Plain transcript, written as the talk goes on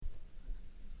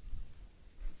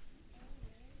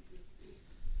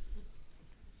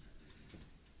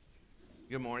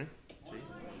Good morning to you.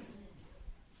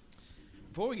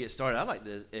 Before we get started, I'd like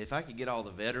to, if I could get all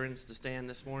the veterans to stand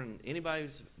this morning. Anybody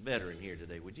who's a veteran here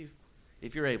today, would you,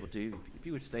 if you're able to, if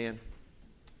you would stand.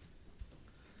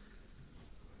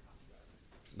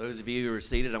 Those of you who are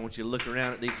seated, I want you to look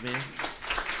around at these men.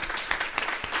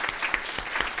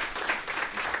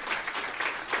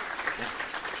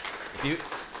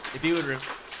 If you would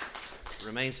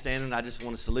remain standing, I just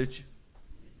want to salute you.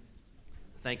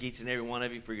 Thank each and every one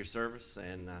of you for your service,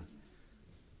 and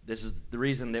this is the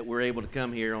reason that we're able to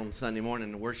come here on Sunday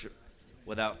morning and worship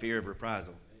without fear of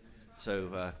reprisal.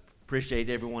 So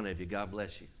appreciate every one of you. God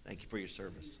bless you. Thank you for your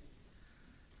service.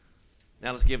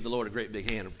 Now let's give the Lord a great big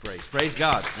hand of praise. Praise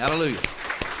God. Hallelujah.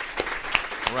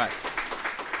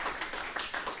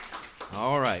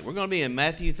 All right. We're going to be in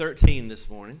Matthew 13 this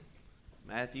morning.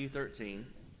 Matthew 13.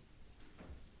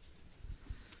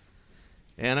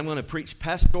 And I'm going to preach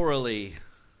pastorally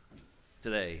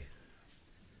today.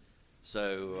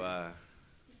 So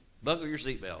buckle your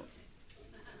seatbelt.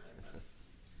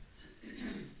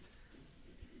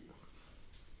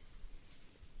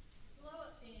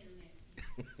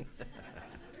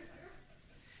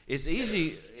 It's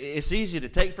easy to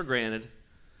take for granted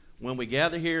when we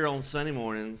gather here on Sunday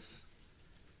mornings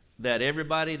that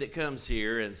everybody that comes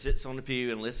here and sits on the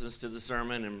pew and listens to the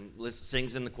sermon and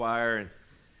sings in the choir and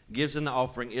gives in the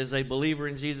offering is a believer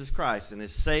in Jesus Christ and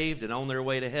is saved and on their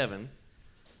way to heaven.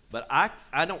 But I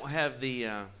don't have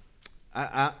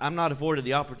I'm not afforded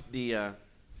the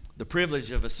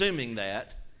privilege of assuming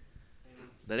that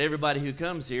everybody who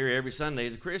comes here every Sunday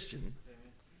is a Christian.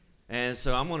 And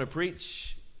so I'm going to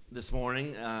preach this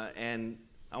morning, and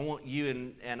I want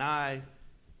you and I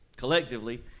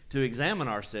collectively to examine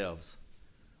ourselves,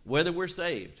 whether we're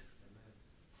saved.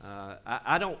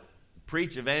 I don't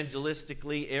preach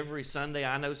evangelistically every Sunday.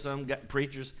 I know some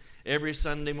preachers every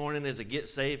Sunday morning is a get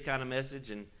saved kind of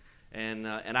message, and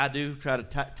I do try to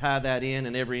tie that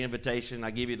in every invitation.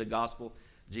 I give you the gospel.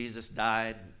 Jesus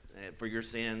died for your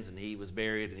sins, and he was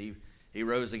buried, and he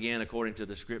rose again according to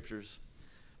the scriptures.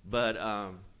 But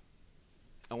I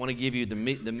want to give you the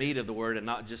meat of the word and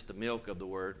not just the milk of the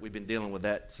word. We've been dealing with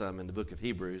that some in the book of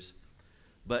Hebrews.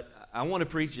 But I want to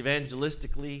preach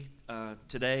evangelistically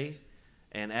today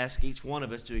and ask each one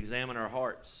of us to examine our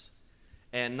hearts.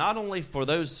 And not only for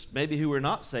those maybe who are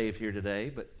not saved here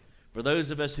today, but for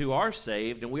those of us who are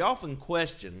saved. And we often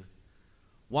question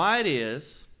why it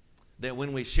is that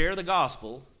when we share the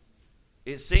gospel,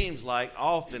 it seems like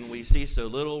often we see so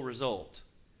little result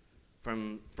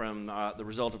from the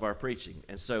result of our preaching.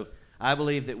 And so I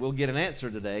believe that we'll get an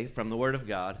answer today from the Word of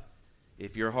God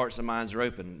if your hearts and minds are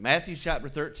open. Matthew chapter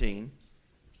 13.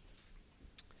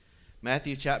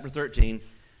 Matthew chapter 13.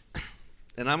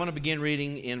 And I'm going to begin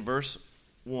reading in verse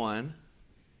 1.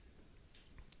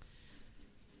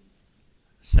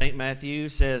 St. Matthew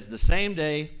says, "The same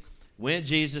day went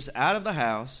Jesus out of the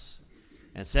house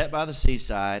and sat by the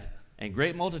seaside, and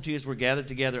great multitudes were gathered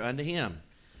together unto him,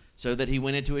 so that he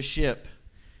went into a ship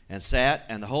and sat,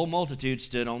 and the whole multitude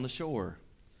stood on the shore.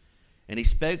 And he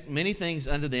spake many things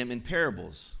unto them in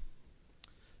parables,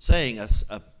 saying,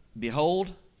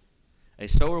 Behold, a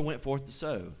sower went forth to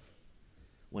sow.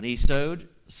 When he sowed,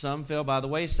 some fell by the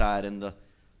wayside, and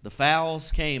the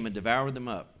fowls came and devoured them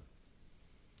up.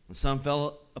 And some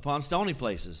fell upon stony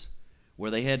places,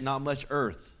 where they had not much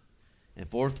earth. And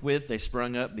forthwith they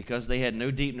sprung up, because they had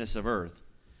no deepness of earth.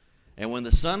 And when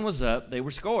the sun was up, they were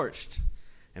scorched.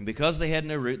 And because they had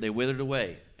no root, they withered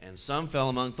away. And some fell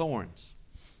among thorns.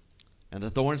 And the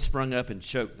thorns sprung up and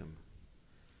choked them.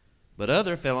 But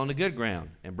other fell on the good ground,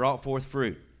 and brought forth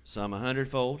fruit, some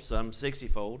 100-fold, some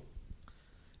 60-fold,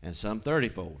 and some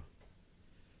 30-fold.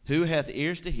 Who hath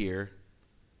ears to hear,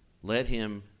 let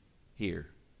him hear."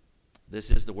 This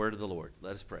is the word of the Lord.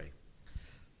 Let us pray.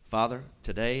 Father,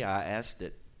 today I ask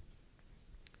that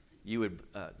you would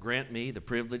grant me the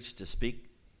privilege to speak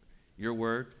your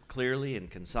word clearly and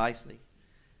concisely.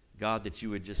 God, that you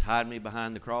would just hide me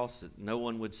behind the cross, that no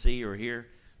one would see or hear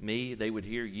me, they would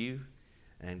hear you.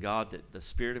 And God, that the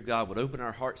Spirit of God would open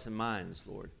our hearts and minds,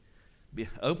 Lord.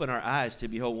 Open our eyes to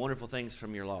behold wonderful things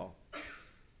from your law.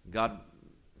 God,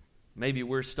 maybe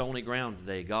we're stony ground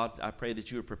today. God, I pray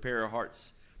that you would prepare our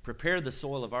hearts, prepare the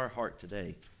soil of our heart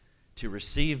today to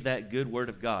receive that good word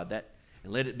of God,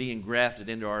 and let it be engrafted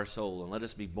into our soul, and let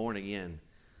us be born again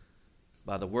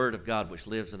by the word of God which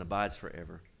lives and abides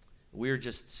forever. We're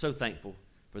just so thankful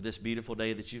for this beautiful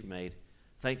day that you've made,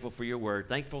 thankful for your word,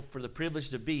 thankful for the privilege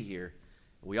to be here.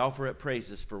 We offer up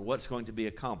praises for what's going to be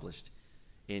accomplished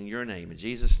in your name. In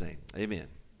Jesus' name, amen.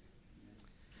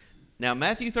 Now,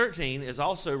 Matthew 13 is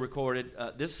also recorded,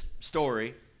 this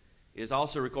story is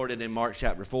also recorded in Mark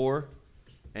chapter 4,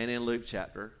 and in Luke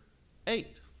chapter 8.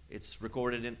 It's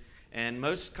recorded in, and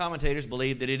most commentators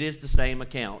believe that it is the same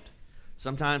account.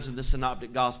 Sometimes in the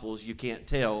Synoptic Gospels, you can't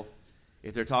tell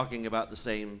if they're talking about the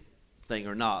same thing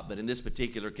or not, but in this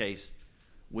particular case,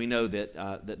 we know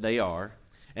that they are.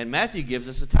 And Matthew gives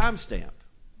us a timestamp.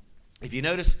 If you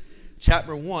notice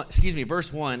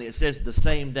verse 1, it says the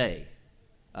same day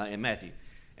in Matthew.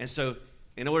 And so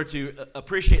in order to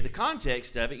appreciate the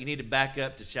context of it, you need to back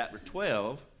up to chapter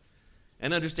 12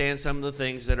 and understand some of the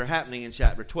things that are happening in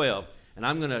chapter 12. And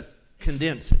I'm going to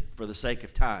condense it for the sake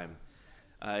of time.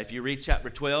 If you read chapter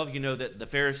 12, you know that the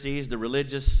Pharisees, the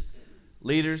religious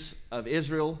leaders of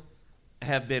Israel,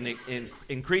 have been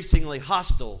increasingly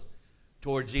hostile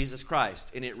toward Jesus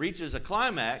Christ. And it reaches a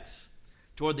climax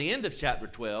toward the end of chapter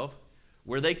 12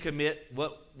 where they commit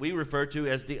what we refer to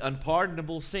as the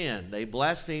unpardonable sin. They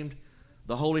blasphemed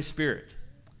the Holy Spirit.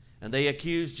 And they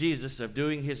accused Jesus of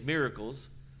doing his miracles,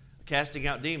 casting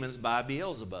out demons by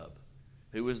Beelzebub,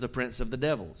 who was the prince of the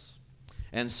devils.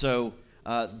 And so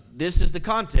this is the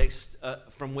context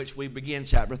from which we begin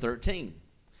chapter 13.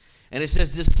 And it says,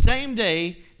 this same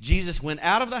day, Jesus went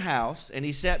out of the house, and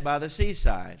he sat by the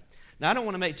seaside. Now, I don't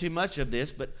want to make too much of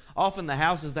this, but often the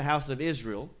house is the house of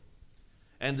Israel,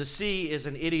 and the sea is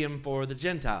an idiom for the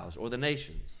Gentiles or the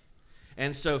nations.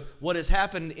 And so what has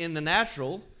happened in the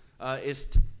natural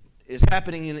is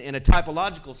happening in a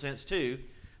typological sense too,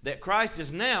 that Christ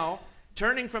is now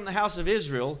turning from the house of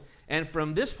Israel, and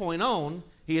from this point on,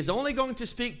 he is only going to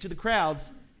speak to the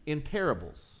crowds in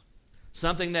parables.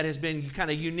 Something that has been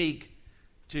kind of unique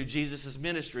to Jesus'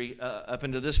 ministry up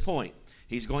until this point.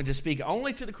 He's going to speak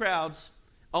only to the crowds,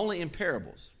 only in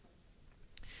parables.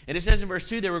 And it says in verse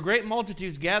 2, there were great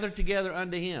multitudes gathered together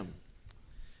unto him.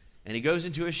 And he goes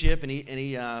into a ship, and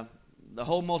the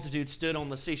whole multitude stood on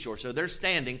the seashore. So they're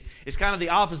standing. It's kind of the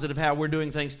opposite of how we're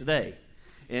doing things today.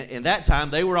 In that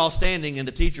time, they were all standing, and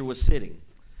the teacher was sitting.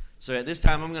 So at this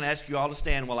time, I'm going to ask you all to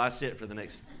stand while I sit for the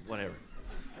next whatever.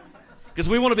 Because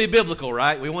we want to be biblical,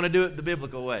 right? We want to do it the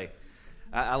biblical way.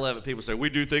 I love it. People say, we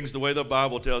do things the way the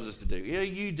Bible tells us to do. Yeah,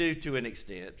 you do to an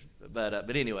extent.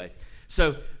 But anyway.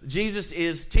 So Jesus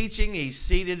is teaching. He's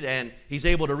seated, and he's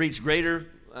able to reach greater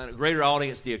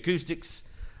audience. The acoustics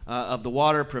of the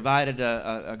water provided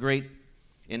a great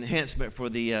enhancement for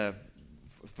the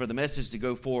message to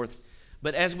go forth.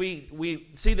 But as we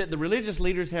see that the religious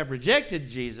leaders have rejected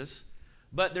Jesus,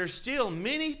 but there's still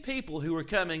many people who are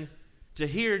coming to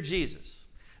hear Jesus.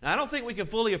 Now, I don't think we can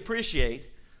fully appreciate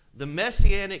the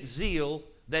messianic zeal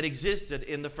that existed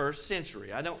in the first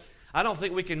century. I don't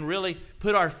think we can really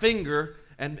put our finger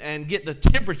and get the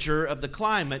temperature of the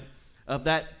climate of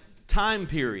that time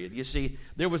period. You see,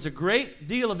 there was a great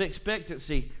deal of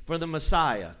expectancy for the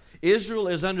Messiah. Israel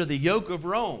is under the yoke of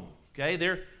Rome. Okay,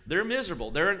 they're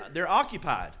miserable. They're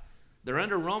occupied. They're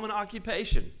under Roman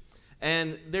occupation,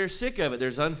 and they're sick of it.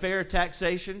 There's unfair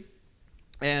taxation.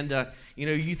 And,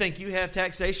 you think you have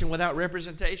taxation without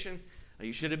representation?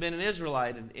 You should have been an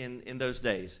Israelite in those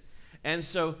days. And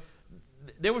so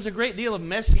there was a great deal of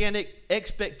messianic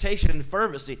expectation and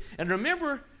fervency. And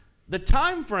remember the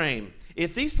time frame.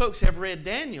 If these folks have read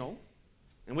Daniel,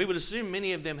 and we would assume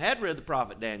many of them had read the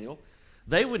prophet Daniel,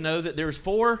 they would know that there's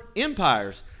 4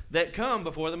 empires that come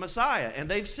before the Messiah, and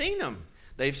they've seen them.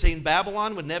 They've seen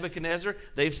Babylon with Nebuchadnezzar.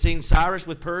 They've seen Cyrus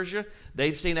with Persia.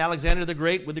 They've seen Alexander the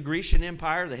Great with the Grecian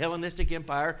Empire, the Hellenistic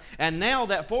Empire. And now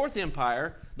that 4th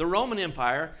empire, the Roman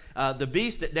Empire, the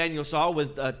beast that Daniel saw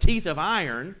with teeth of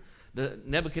iron,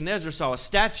 Nebuchadnezzar saw a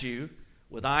statue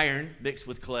with iron mixed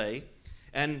with clay.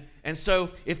 And so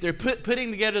if they're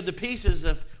putting together the pieces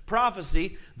of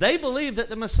prophecy, they believe that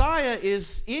the Messiah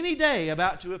is any day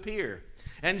about to appear.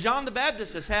 And John the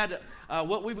Baptist has had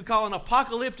what we would call an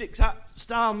apocalyptic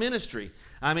style ministry.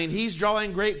 I mean, he's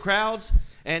drawing great crowds,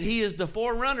 and he is the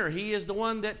forerunner. He is the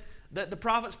one that the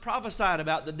prophets prophesied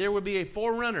about, that there would be a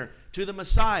forerunner to the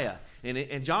Messiah.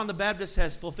 And John the Baptist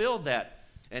has fulfilled that,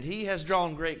 and he has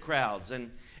drawn great crowds.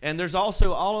 And there's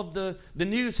also all of the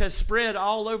news has spread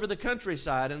all over the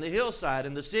countryside and the hillside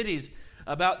and the cities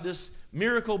about this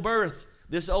miracle birth.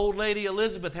 This old lady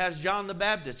Elizabeth has John the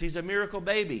Baptist. He's a miracle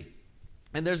baby.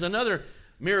 And there's another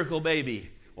miracle baby,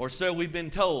 or so we've been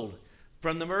told,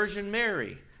 from the Virgin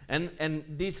Mary. And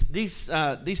these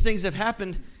things have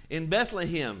happened in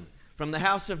Bethlehem from the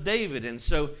house of David. And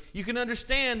so you can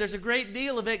understand there's a great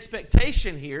deal of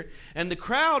expectation here. And the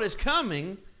crowd is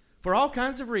coming for all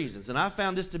kinds of reasons. And I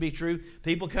found this to be true.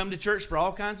 People come to church for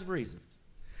all kinds of reasons.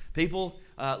 People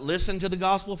listen to the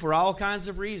gospel for all kinds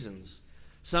of reasons.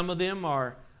 Some of them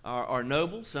are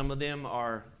noble. Some of them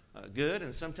are good.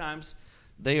 And sometimes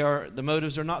the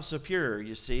motives are not so pure,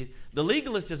 you see. The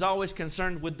legalist is always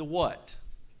concerned with the what.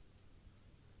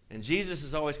 And Jesus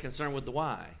is always concerned with the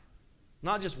why.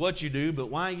 Not just what you do, but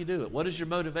why you do it. What is your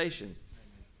motivation?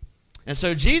 And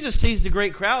so Jesus sees the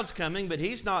great crowds coming, but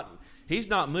he's not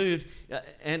moved,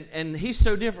 and he's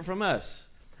so different from us.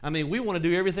 I mean, we want to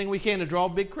do everything we can to draw a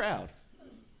big crowd.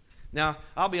 Now,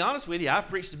 I'll be honest with you, I've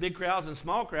preached to big crowds and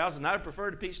small crowds, and I would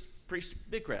prefer to preach to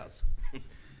big crowds.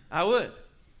 I would.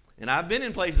 And I've been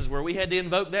in places where we had to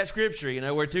invoke that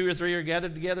scripture, where 2 or 3 are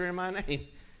gathered together in my name.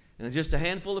 And it's just a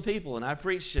handful of people, and I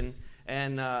preach,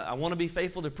 and I want to be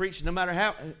faithful to preach no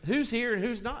matter who's here and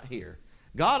who's not here.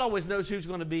 God always knows who's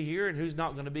going to be here and who's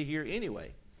not going to be here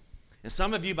anyway. And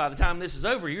some of you, by the time this is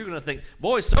over, you're going to think,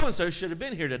 boy, so-and-so should have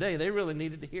been here today. They really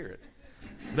needed to hear it.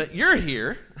 But you're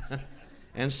here.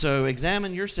 And so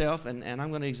examine yourself, and I'm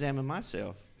going to examine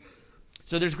myself.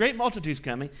 So there's great multitudes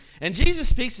coming. And Jesus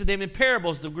speaks to them in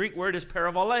parables. The Greek word is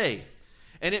paravole.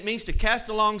 And it means to cast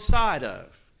alongside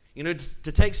of.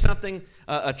 To take something,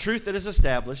 a truth that is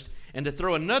established, and to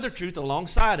throw another truth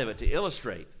alongside of it to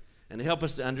illustrate and to help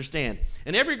us to understand.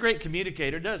 And every great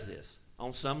communicator does this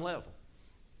on some level.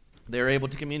 They're able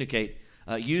to communicate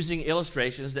using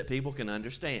illustrations that people can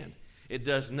understand. It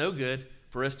does no good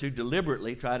for us to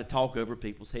deliberately try to talk over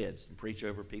people's heads and preach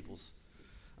over people's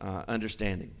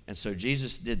understanding. And so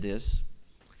Jesus did this.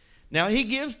 Now, he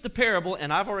gives the parable,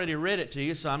 and I've already read it to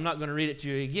you, so I'm not going to read it to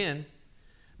you again.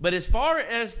 But as far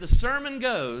as the sermon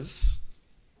goes,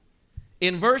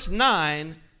 in verse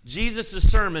 9,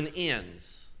 Jesus' sermon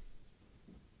ends.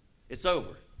 It's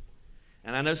over.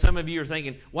 And I know some of you are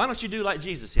thinking, why don't you do like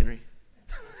Jesus, Henry?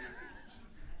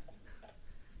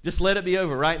 Just let it be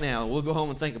over right now. We'll go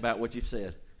home and think about what you've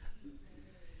said.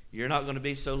 You're not going to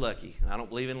be so lucky. I don't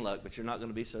believe in luck, but you're not going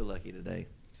to be so lucky today.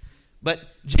 But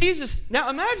Jesus, now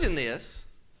imagine this.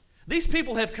 These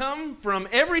people have come from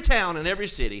every town and every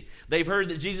city. They've heard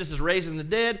that Jesus is raising the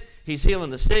dead. He's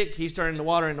healing the sick. He's turning the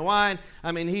water into wine.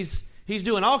 I mean, he's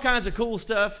doing all kinds of cool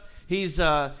stuff. He's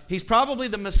probably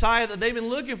the Messiah that they've been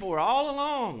looking for all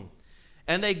along.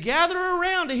 And they gather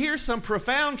around to hear some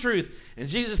profound truth. And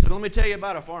Jesus said, let me tell you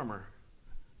about a farmer.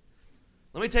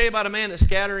 Let me tell you about a man that's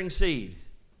scattering seed.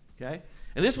 Okay?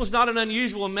 And this was not an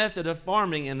unusual method of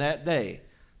farming in that day.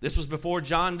 This was before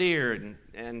John Deere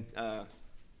and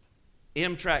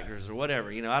M tractors or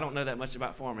whatever. I don't know that much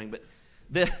about farming, but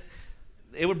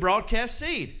it would broadcast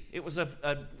seed. It was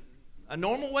a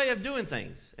normal way of doing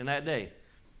things in that day.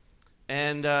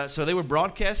 And so they would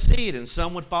broadcast seed, and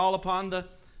some would fall upon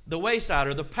the wayside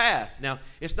or the path. Now,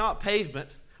 it's not pavement.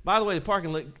 By the way, the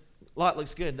parking lot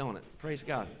looks good, don't it? Praise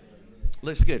God.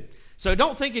 Looks good. So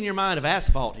don't think in your mind of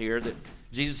asphalt here that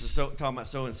Jesus is talking about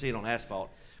sowing seed on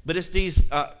asphalt. But it's these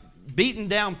beaten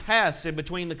down paths in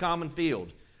between the common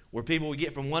field where people would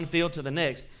get from one field to the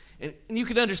next. And you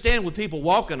could understand with people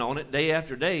walking on it day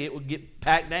after day, it would get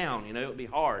packed down. It would be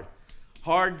hard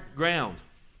ground.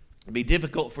 It would be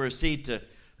difficult for a seed to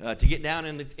get down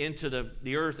into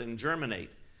the earth and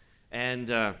germinate. And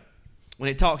when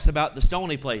it talks about the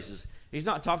stony places, he's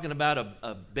not talking about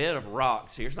a bed of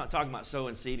rocks here. He's not talking about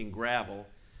sowing seed in gravel.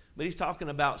 But he's talking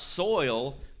about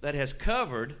soil that has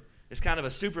covered. It's kind of a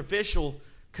superficial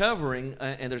covering,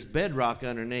 and there's bedrock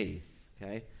underneath.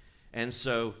 Okay? And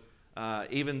so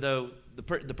even though the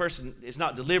person is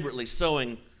not deliberately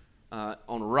sowing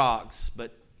on rocks,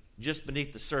 but just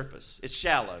beneath the surface, it's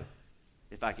shallow,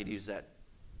 if I could use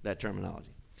that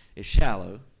terminology. It's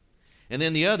shallow. And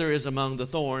then the other is among the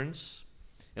thorns.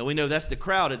 And we know that's the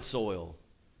crowded soil.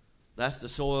 That's the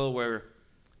soil where,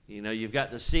 you've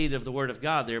got the seed of the Word of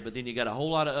God there, but then you got a whole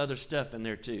lot of other stuff in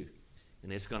there too.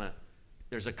 And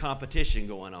there's a competition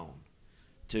going on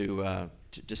to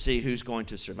see who's going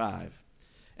to survive.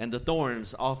 And the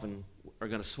thorns often are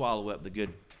going to swallow up the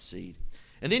good seed.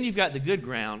 And then you've got the good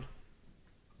ground.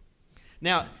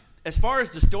 Now, as far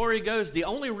as the story goes, the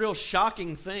only real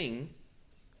shocking thing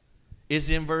is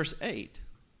in verse 8.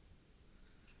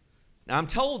 Now, I'm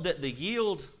told that the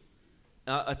yield,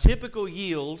 a typical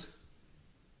yield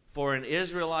for an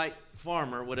Israelite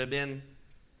farmer would have been,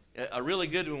 a really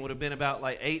good one would have been about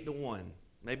like 8-1,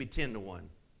 maybe 10-1,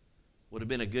 would have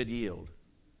been a good yield.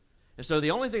 And so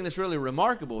the only thing that's really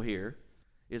remarkable here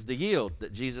is the yield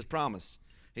that Jesus promised.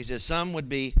 He said some would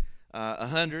be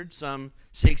 100, some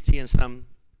 60, and some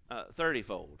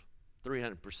 30-fold,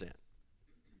 300%.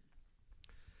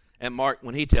 And Mark,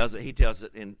 when he tells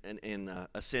it in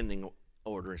ascending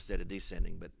order instead of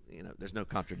descending, but there's no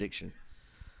contradiction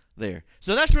there.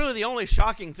 So that's really the only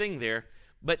shocking thing there.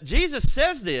 But Jesus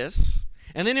says this,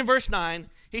 and then in verse 9,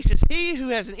 he says, he who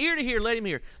has an ear to hear, let him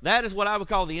hear. That is what I would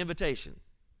call the invitation.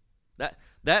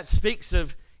 That speaks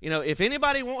of, if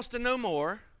anybody wants to know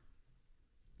more,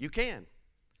 you can.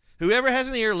 Whoever has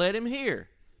an ear, let him hear.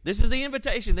 This is the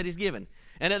invitation that he's given.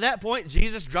 And at that point,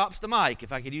 Jesus drops the mic,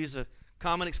 if I could use a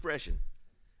common expression.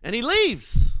 And he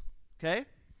leaves. Okay?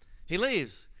 He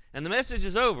leaves. And the message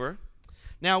is over.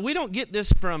 Now, we don't get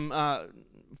this from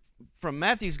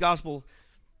Matthew's gospel,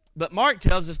 but Mark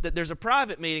tells us that there's a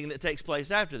private meeting that takes place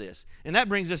after this. And that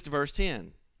brings us to verse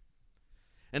 10.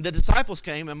 And the disciples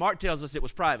came, and Mark tells us it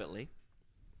was privately.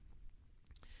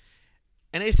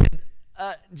 And they said,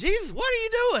 Jesus, what are you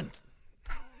doing?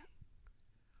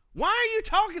 Why are you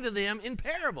talking to them in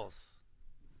parables?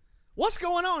 What's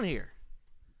going on here?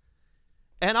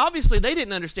 And obviously they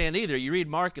didn't understand either. You read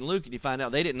Mark and Luke and you find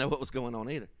out they didn't know what was going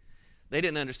on either. They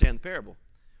didn't understand the parable.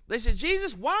 They said,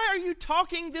 Jesus, why are you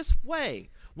talking this way?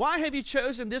 Why have you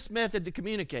chosen this method to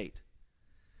communicate?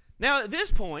 Now at this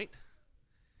point,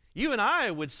 you and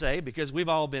I would say, because we've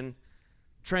all been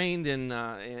trained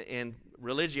in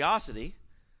religiosity,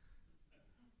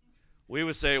 we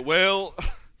would say, well,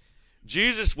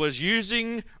 Jesus was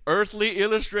using earthly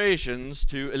illustrations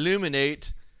to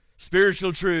illuminate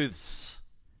spiritual truths.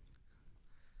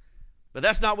 But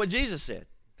that's not what Jesus said.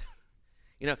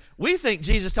 You know, we think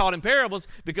Jesus taught in parables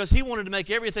because he wanted to make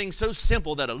everything so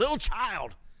simple that a little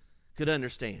child could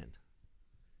understand.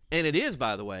 And it is,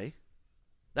 by the way.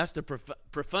 That's the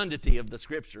profundity of the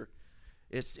Scripture.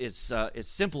 It's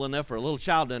simple enough for a little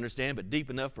child to understand, but deep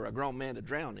enough for a grown man to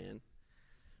drown in.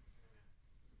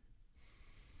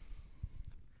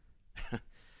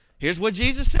 Here's what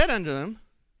Jesus said unto them.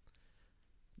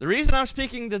 The reason I'm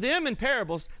speaking to them in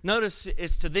parables, notice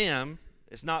it's to them.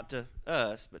 It's not to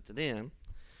us, but to them.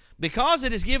 Because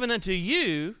it is given unto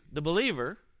you, the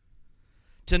believer,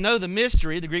 to know the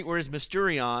mystery, the Greek word is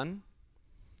mysterion,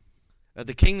 of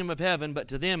the kingdom of heaven, but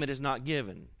to them it is not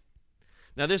given.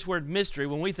 Now this word mystery,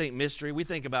 when we think mystery, we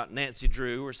think about Nancy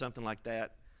Drew or something like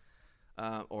that,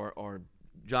 or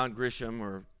John Grisham,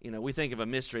 or we think of a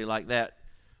mystery like that.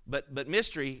 But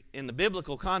mystery in the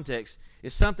biblical context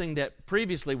is something that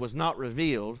previously was not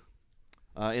revealed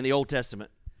in the Old Testament,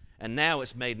 and now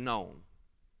it's made known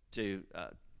to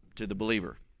the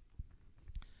believer.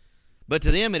 But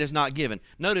to them it is not given.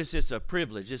 Notice it's a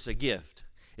privilege, it's a gift.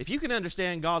 If you can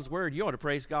understand God's word, you ought to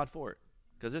praise God for it,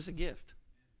 because it's a gift.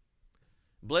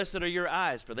 Blessed are your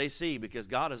eyes, for they see, because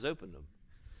God has opened them.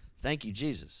 Thank you,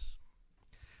 Jesus.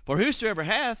 For whosoever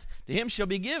hath, to him shall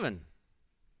be given,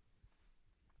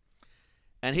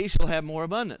 and he shall have more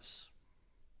abundance.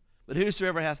 But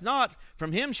whosoever hath not,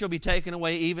 from him shall be taken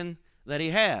away even that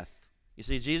he hath. You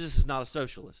see, Jesus is not a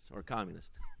socialist or a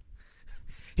communist.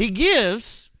 He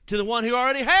gives to the one who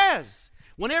already has.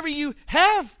 Whenever you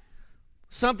have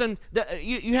something that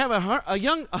you have a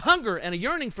hunger and a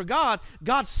yearning for God,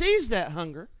 God sees that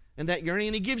hunger and that yearning,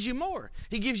 and he gives you more.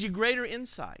 He gives you greater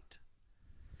insight.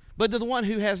 But to the one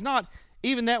who has not,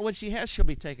 even that which he has shall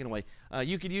be taken away.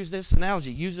 You could use this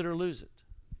analogy: use it or lose it.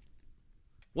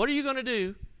 What are you going to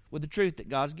do with the truth that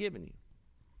God's given you?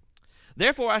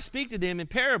 Therefore I speak to them in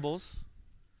parables,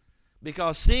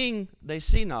 because seeing they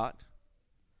see not,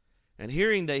 and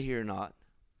hearing they hear not,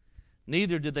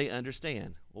 neither do they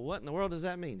understand. Well, what in the world does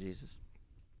that mean, Jesus?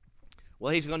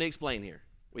 Well, he's going to explain here.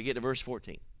 We get to verse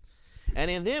 14. And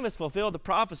in them is fulfilled the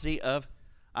prophecy of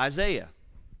Isaiah,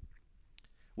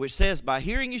 which says, by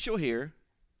hearing you shall hear,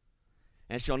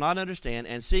 and shall not understand,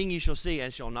 and seeing you shall see,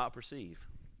 and shall not perceive.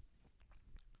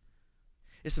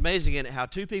 It's amazing, isn't it, how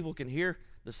two people can hear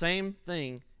the same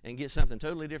thing and get something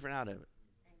totally different out of it.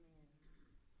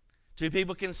 Two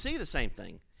people can see the same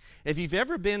thing. If you've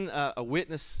ever been a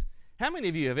witness, how many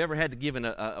of you have ever had to give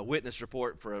a witness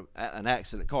report for an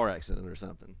accident, car accident or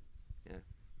something? Yeah.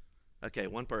 Okay,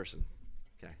 one person.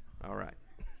 Okay, all right.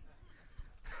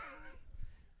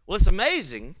 Well, it's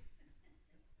amazing,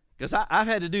 because I've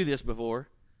had to do this before,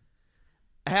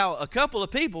 how a couple of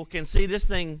people can see this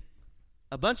thing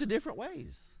a bunch of different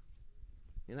ways,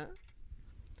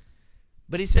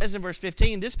 But he says in verse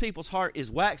 15, this people's heart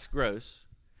is waxed gross.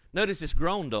 Notice it's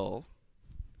grown dull.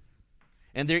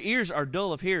 And their ears are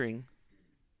dull of hearing.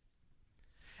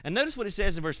 And notice what it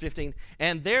says in verse 15,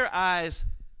 and their eyes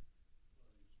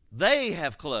they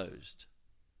have closed.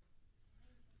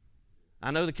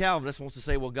 I know the Calvinist wants to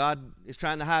say, well, God is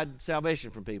trying to hide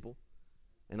salvation from people,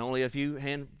 and only a few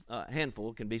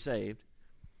handful can be saved.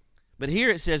 But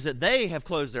here it says that they have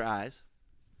closed their eyes,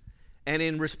 and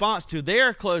in response to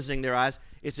their closing their eyes,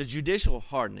 it's a judicial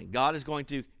hardening. God is going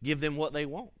to give them what they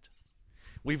want.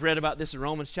 We've read about this in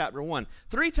Romans chapter 1.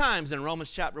 3 times in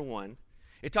Romans chapter 1,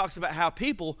 it talks about how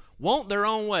people want their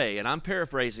own way, and I'm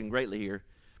paraphrasing greatly here,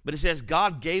 but it says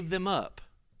God gave them up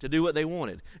to do what they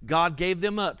wanted. God gave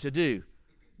them up to do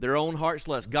their own heart's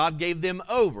lust. God gave them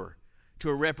over to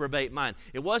a reprobate mind.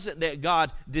 It wasn't that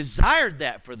God desired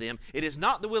that for them. It is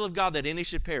not the will of God that any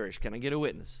should perish. Can I get a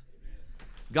witness?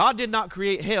 God did not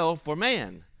create hell for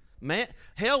man.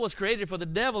 Hell was created for the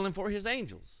devil and for his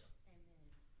angels.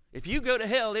 If you go to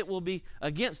hell, it will be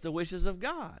against the wishes of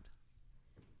God.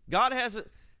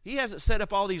 He hasn't set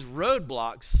up all these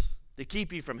roadblocks to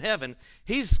keep you from heaven.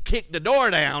 He's kicked the door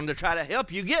down to try to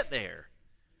help you get there.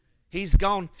 He's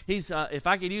gone, if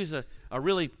I could use a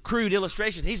really crude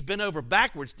illustration, he's bent over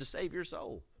backwards to save your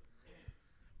soul.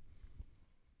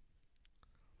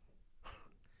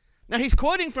 Now he's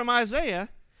quoting from Isaiah,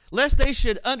 lest they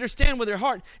should understand with their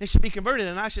heart and should be converted,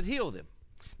 and I should heal them.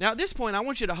 Now at this point, I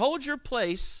want you to hold your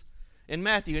place in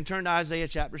Matthew and turn to Isaiah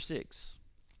chapter 6.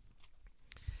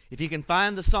 If you can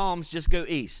find the Psalms, just go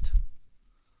east.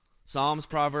 Psalms,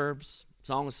 Proverbs,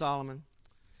 Song of Solomon.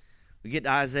 We get to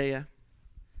Isaiah.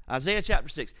 Isaiah chapter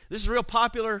 6. This is a real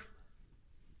popular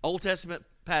Old Testament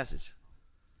passage.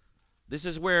 This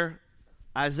is where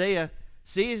Isaiah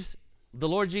sees the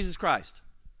Lord Jesus Christ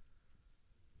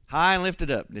high and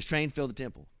lifted up, and his train filled the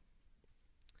temple.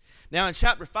 Now in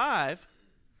chapter 5,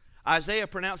 Isaiah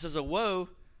pronounces a woe,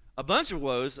 a bunch of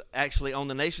woes actually, on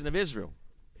the nation of Israel.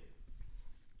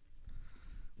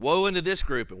 Woe unto this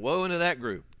group and woe unto that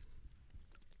group.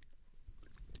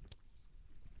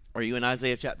 Are you in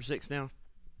Isaiah chapter 6 now?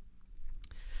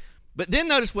 But then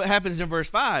notice what happens in verse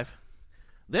 5.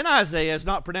 Then Isaiah is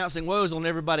not pronouncing woes on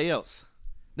everybody else.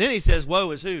 Then he says,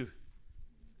 woe is who?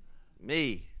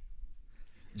 Me.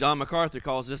 John MacArthur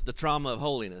calls this the trauma of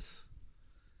holiness.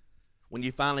 When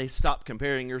you finally stop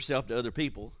comparing yourself to other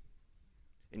people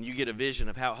and you get a vision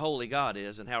of how holy God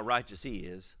is and how righteous he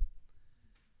is.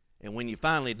 And when you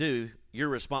finally do, your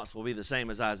response will be the same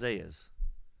as Isaiah's.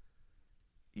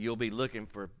 You'll be looking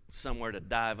for somewhere to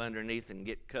dive underneath and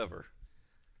get cover.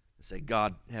 And say,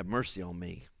 God, have mercy on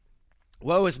me.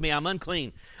 Woe is me, I'm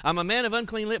unclean. I'm a man of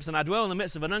unclean lips, and I dwell in the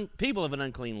midst of people of an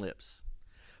unclean lips.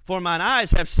 For mine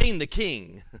eyes have seen the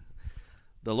King,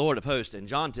 the Lord of hosts. And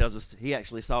John tells us he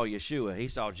actually saw Yeshua. He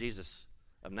saw Jesus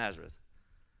of Nazareth.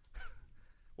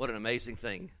 What an amazing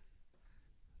thing.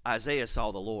 Isaiah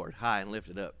saw the Lord high and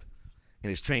lifted up, and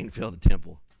his train filled the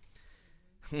temple.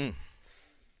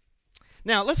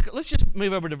 Now, let's just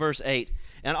move over to verse 8.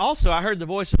 And also I heard the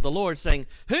voice of the Lord saying,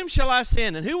 whom shall I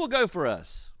send, and who will go for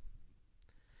us?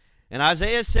 And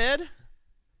Isaiah said,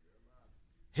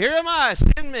 here am I,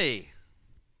 send me.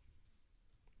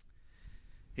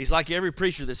 He's like every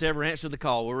preacher that's ever answered the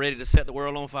call. We're ready to set the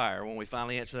world on fire when we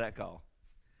finally answer that call.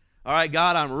 All right,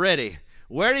 God, I'm ready.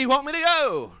 Where do you want me to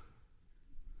go?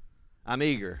 I'm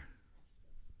eager.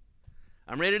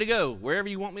 I'm ready to go wherever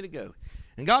you want me to go.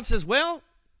 And God says, well,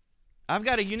 I've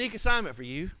got a unique assignment for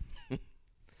you.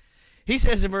 He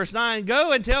says in verse 9,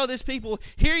 go and tell this people,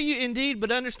 hear you indeed,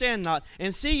 but understand not,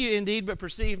 and see you indeed, but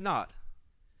perceive not.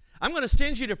 I'm going to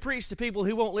send you to preach to people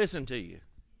who won't listen to you.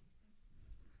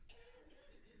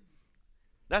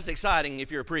 That's exciting if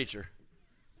you're a preacher.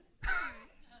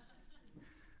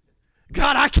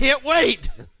 God, I can't wait.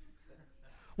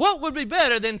 What would be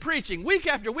better than preaching week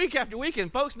after week after week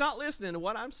and folks not listening to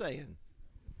what I'm saying?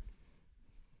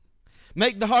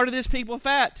 Make the heart of this people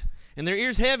fat and their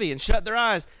ears heavy, and shut their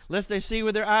eyes, lest they see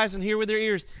with their eyes and hear with their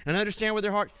ears and understand with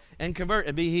their heart and convert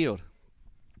and be healed.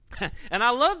 And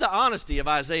I love the honesty of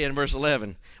Isaiah in verse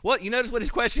 11. You notice what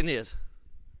his question is?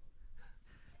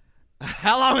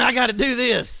 How long I got to do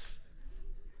this?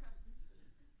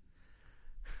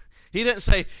 He didn't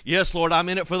say, yes, Lord, I'm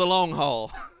in it for the long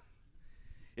haul.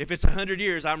 If it's 100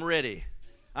 years, I'm ready.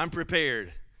 I'm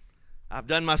prepared. I've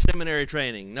done my seminary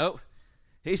training. Nope.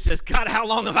 He says, God, how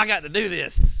long have I got to do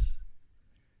this?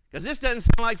 Because this doesn't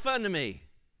sound like fun to me.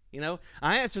 You know,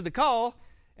 I answered the call,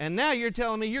 and now you're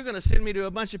telling me you're going to send me to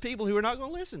a bunch of people who are not going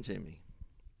to listen to me.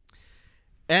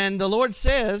 And the Lord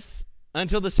says,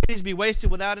 until the cities be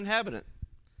wasted without inhabitant,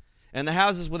 and the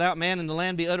houses without man, and the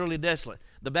land be utterly desolate.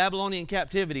 The Babylonian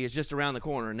captivity is just around the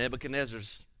corner.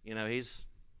 Nebuchadnezzar's, he's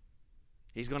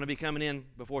going to be coming in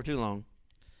before too long.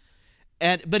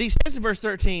 But he says in verse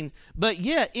 13, but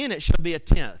yet in it shall be a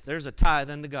tenth. There's a tithe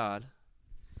unto God.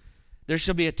 There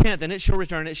shall be a tenth, and it shall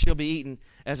return, it shall be eaten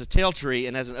as a tall tree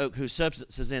and as an oak whose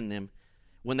substance is in them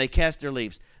when they cast their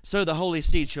leaves. So the holy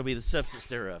seed shall be the substance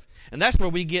thereof. And that's where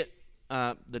we get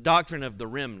the doctrine of the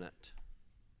remnant.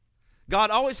 God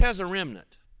always has a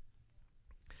remnant.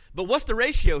 But what's the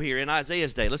ratio here in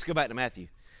Isaiah's day? Let's go back to Matthew.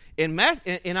 In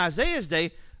Isaiah's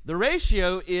day, the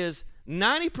ratio is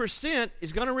 90%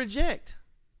 is going to reject,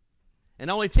 and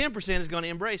only 10% is going to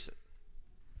embrace it.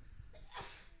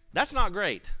 That's not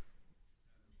great.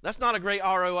 That's not a great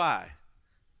ROI.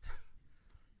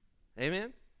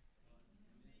 Amen?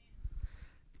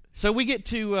 So we get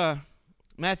to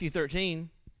Matthew 13,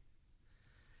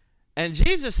 and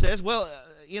Jesus says,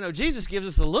 Jesus gives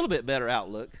us a little bit better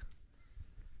outlook.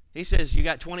 He says you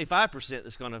got 25%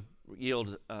 that's going to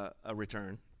yield a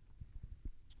return.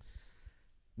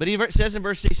 But he says in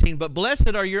verse 16, but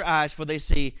blessed are your eyes, for they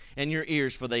see, and your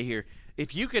ears, for they hear.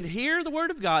 If you can hear the word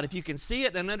of God, if you can see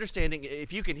it and understand it,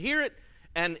 if you can hear it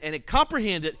and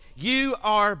comprehend it, you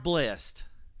are blessed.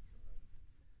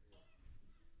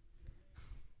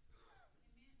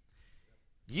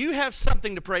 You have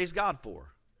something to praise God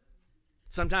for.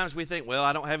 Sometimes we think, well,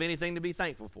 I don't have anything to be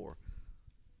thankful for.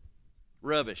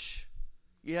 Rubbish.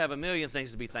 You have a million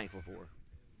things to be thankful for.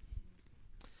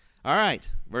 All right,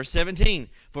 verse 17.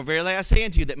 For verily I say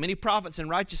unto you that many prophets and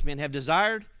righteous men have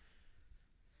desired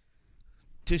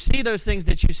to see those things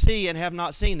that you see and have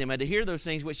not seen them, and to hear those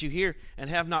things which you hear and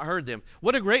have not heard them.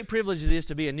 What a great privilege it is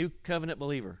to be a new covenant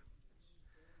believer.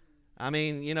 I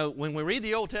mean, when we read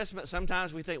the Old Testament,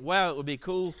 sometimes we think, wow, it would be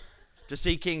cool to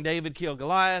see King David kill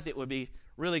Goliath. It would be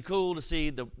really cool to see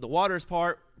the waters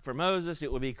part for Moses.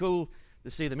 It would be cool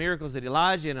to see the miracles that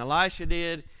Elijah and Elisha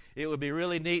did. It would be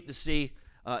really neat to see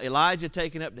Elijah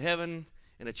taken up to heaven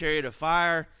in a chariot of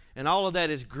fire. And all of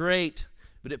that is great,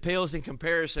 but it pales in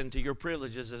comparison to your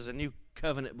privileges as a new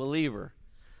covenant believer.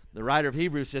 The writer of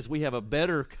Hebrews says we have a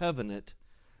better covenant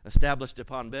established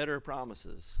upon better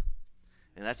promises.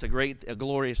 And that's a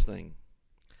glorious thing.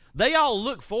 They all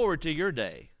look forward to your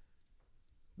day.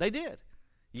 They did.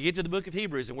 You get to the book of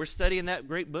Hebrews, and we're studying that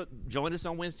great book. Join us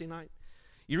on Wednesday night.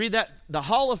 You read that, the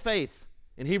hall of faith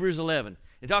in Hebrews 11.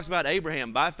 It talks about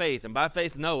Abraham by faith, and by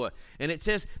faith Noah. And it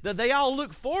says that they all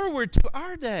look forward to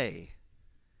our day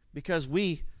because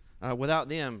we, without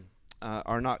them,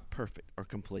 are not perfect or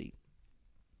complete.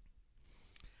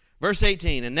 Verse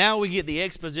 18, and now we get the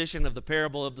exposition of the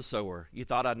parable of the sower. You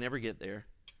thought I'd never get there,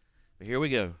 but here we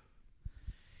go.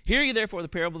 Hear ye therefore the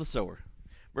parable of the sower.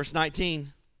 Verse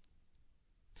 19.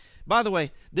 By the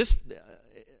way, this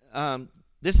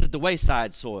is the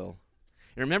wayside soil.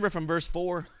 And remember from verse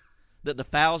 4 that the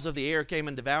fowls of the air came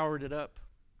and devoured it up?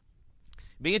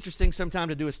 It'd be interesting sometime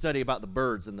to do a study about the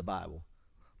birds in the Bible.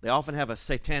 They often have a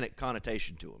satanic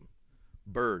connotation to them.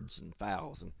 Birds and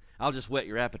fowls. And I'll just whet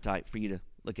your appetite for you to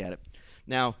look at it.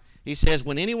 Now, he says,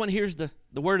 when anyone hears the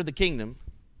word of the kingdom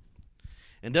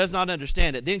and does not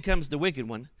understand it, then comes the wicked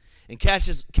one and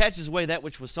catches away that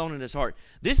which was sown in his heart.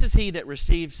 This is he that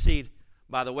receives seed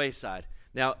by the wayside.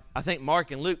 Now, I think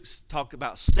Mark and Luke talk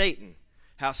about Satan,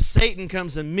 how Satan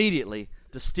comes immediately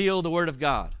to steal the word of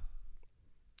God.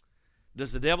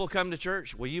 Does the devil come to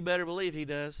church? Well, you better believe he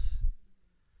does.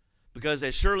 Because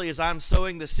as surely as I'm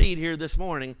sowing the seed here this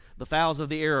morning, the fowls of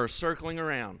the air are circling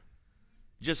around,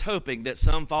 just hoping that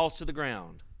some falls to the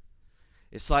ground.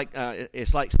 It's like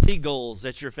seagulls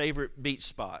at your favorite beach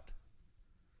spot.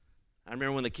 I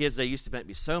remember when the kids, they used to make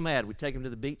me so mad. We'd take them to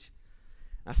the beach.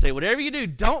 I say, whatever you do,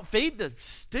 don't feed the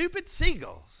stupid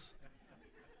seagulls.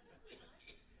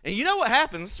 And you know what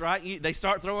happens, right? They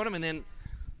start throwing them, and then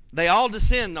they all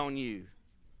descend on you.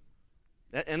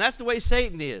 And that's the way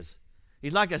Satan is.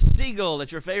 He's like a seagull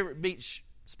at your favorite beach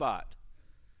spot.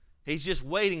 He's just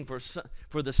waiting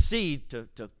for the seed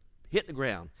to hit the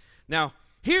ground. Now,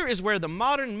 here is where the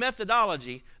modern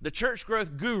methodology, the church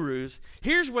growth gurus,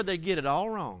 here's where they get it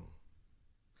all wrong.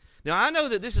 Now, I know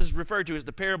that this is referred to as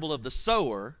the parable of the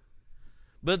sower,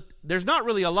 but there's not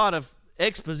really a lot of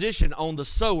exposition on the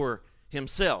sower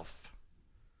himself.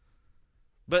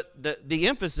 But the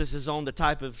emphasis is on the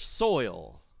type of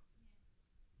soil,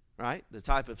 right? The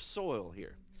type of soil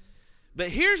here. But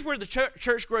here's where the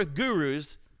church growth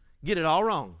gurus get it all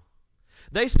wrong.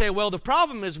 They say, well, the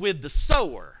problem is with the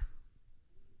sower.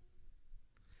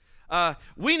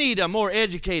 We need a more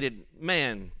educated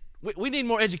man. We need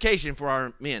more education for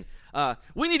our men.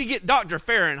 We need to get Dr.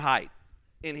 Fahrenheit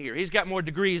in here. He's got more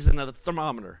degrees than a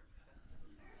thermometer.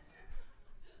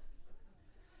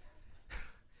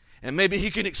 And maybe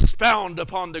he can expound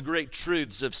upon the great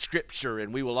truths of Scripture,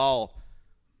 and we will all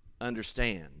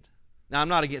understand. Now, I'm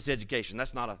not against education.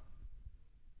 That's not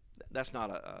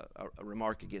a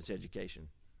remark against education.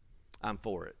 I'm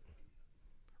for it.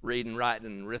 Reading, writing,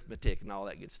 and arithmetic and all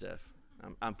that good stuff.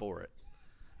 I'm for it.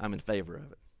 I'm in favor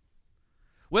of it.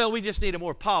 Well, we just need a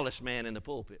more polished man in the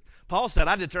pulpit. Paul said,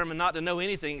 I determined not to know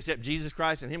anything except Jesus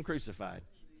Christ and Him crucified.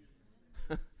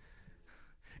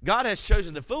 God has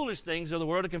chosen the foolish things of the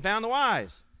world to confound the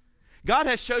wise. God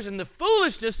has chosen the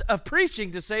foolishness of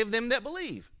preaching to save them that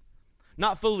believe.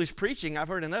 Not foolish preaching. I've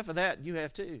heard enough of that. You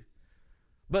have too.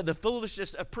 But the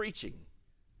foolishness of preaching.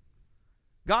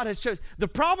 God has chosen. The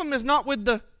problem is not with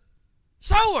the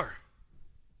sower.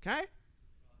 Okay?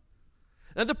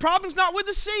 And the problem's not with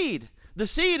the seed. The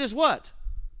seed is what?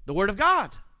 The Word of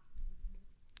God.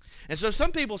 And so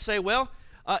some people say, well,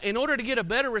 in order to get a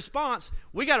better response,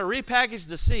 we got to repackage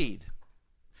the seed.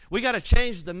 We got to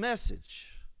change the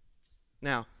message.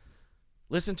 Now,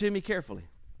 listen to me carefully.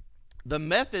 The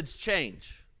methods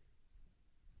change.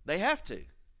 They have to.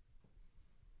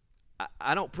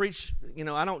 I don't preach,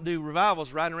 I don't do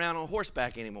revivals riding around on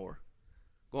horseback anymore,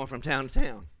 going from town to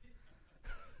town.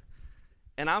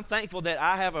 And I'm thankful that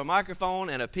I have a microphone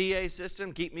and a PA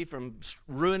system, keep me from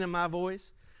ruining my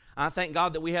voice. I thank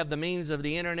God that we have the means of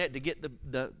the internet to get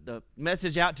the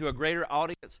message out to a greater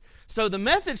audience. So the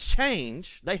methods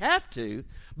change, they have to,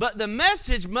 but the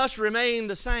message must remain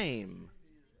the same.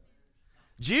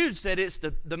 Jude said it's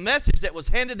the message that was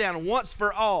handed down once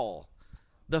for all.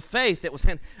 The faith that was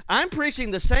handed. I'm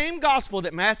preaching the same gospel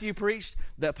that Matthew preached,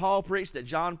 that Paul preached, that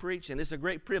John preached, and it's a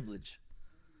great privilege.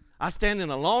 I stand in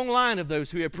a long line of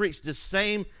those who have preached the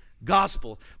same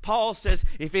gospel. Paul says,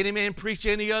 if any man preach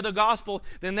any other gospel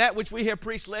than that which we have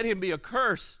preached, let him be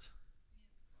accursed.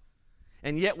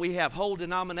 And yet we have whole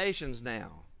denominations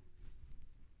now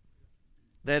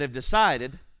that have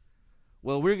decided,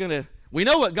 well, we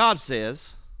know what God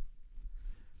says,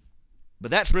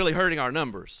 but that's really hurting our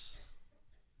numbers.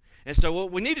 And so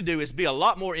what we need to do is be a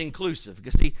lot more inclusive.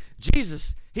 Because see,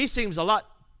 Jesus, he seems a lot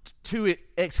too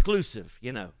exclusive,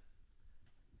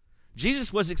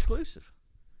 Jesus was exclusive.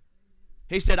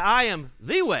 He said, I am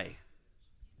the way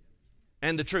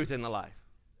and the truth and the life.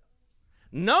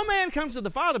 No man comes to the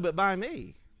Father but by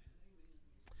me.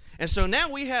 And so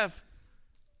now we have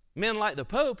men like the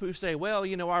Pope who say, well,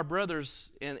 our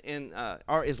brothers, in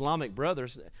our Islamic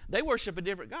brothers, they worship a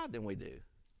different God than we do.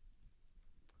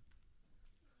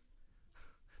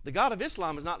 The God of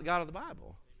Islam is not the God of the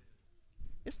Bible.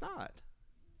 It's not.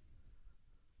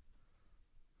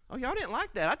 Oh, y'all didn't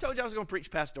like that. I told you I was going to preach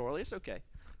pastorally. It's okay.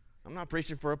 I'm not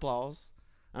preaching for applause.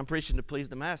 I'm preaching to please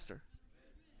the Master.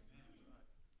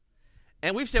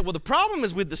 And we've said, well, the problem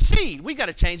is with the seed. We got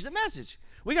to change the message.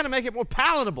 We got to make it more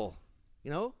palatable. We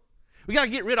got to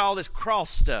get rid of all this cross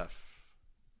stuff.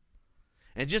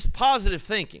 And just positive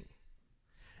thinking.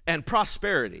 And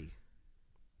prosperity.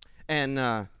 And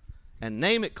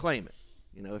name it, claim it.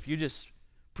 If you just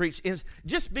preach,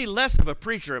 just be less of a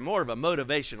preacher and more of a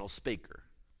motivational speaker.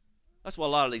 That's what a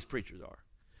lot of these preachers are.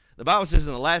 The Bible says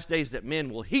in the last days that men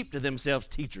will heap to themselves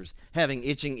teachers having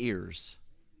itching ears.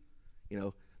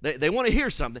 They want to hear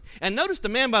something. And notice the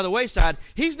man by the wayside,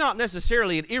 he's not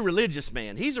necessarily an irreligious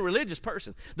man. He's a religious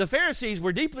person. The Pharisees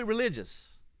were deeply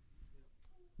religious,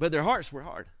 but their hearts were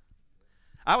hard.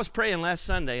 I was praying last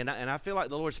Sunday, and I feel like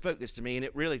the Lord spoke this to me, and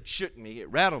it really shook me. It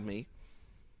rattled me.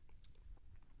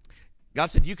 God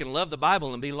said, you can love the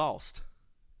Bible and be lost.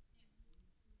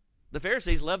 The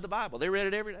Pharisees loved the Bible. They read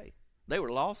it every day. They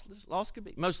were lost as lost could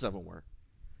be. Most of them were.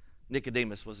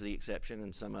 Nicodemus was the exception,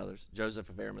 and some others. Joseph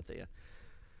of Arimathea.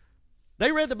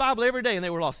 They read the Bible every day, and they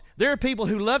were lost. There are people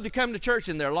who love to come to church,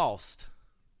 and they're lost.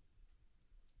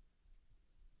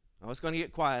 Oh, it's going to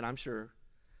get quiet, I'm sure.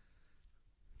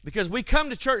 Because we come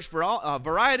to church for a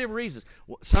variety of reasons.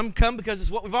 Some come because it's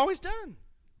what we've always done,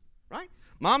 right?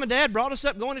 Mom and Dad brought us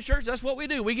up going to church. That's what we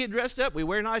do. We get dressed up. We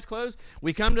wear nice clothes.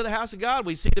 We come to the house of God.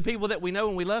 We see the people that we know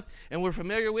and we love and we're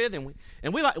familiar with.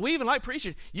 And we even like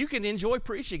preaching. You can enjoy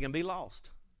preaching and be lost.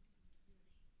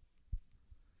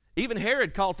 Even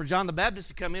Herod called for John the Baptist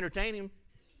to come entertain him.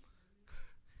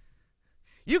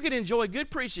 You can enjoy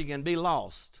good preaching and be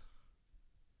lost.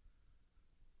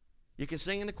 You can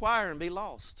sing in the choir and be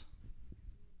lost.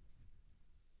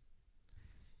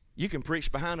 You can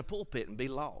preach behind a pulpit and be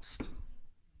lost.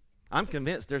 I'm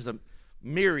convinced there's a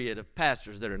myriad of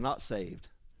pastors that are not saved.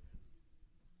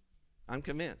 I'm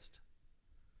convinced.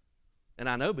 And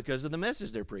I know because of the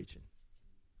message they're preaching.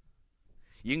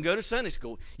 You can go to Sunday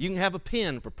school. You can have a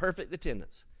pen for perfect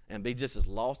attendance and be just as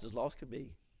lost could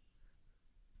be.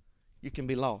 You can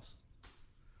be lost.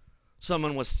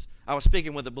 I was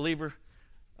speaking with a believer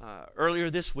earlier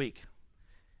this week,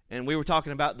 and we were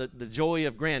talking about the joy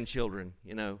of grandchildren,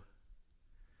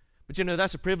 But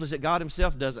that's a privilege that God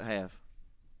himself doesn't have.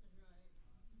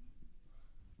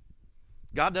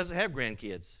 God doesn't have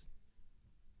grandkids.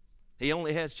 He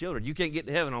only has children. You can't get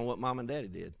to heaven on what mom and daddy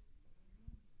did.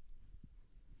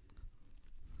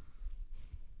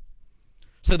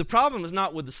 So the problem is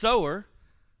not with the sower,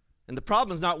 and the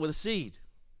problem is not with the seed.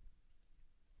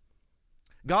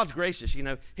 God's gracious,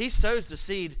 He sows the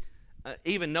seed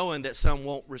even knowing that some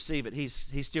won't receive it.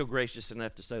 He's still gracious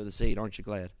enough to sow the seed. Aren't you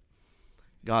glad?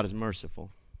 God is merciful.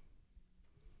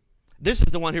 This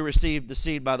is the one who received the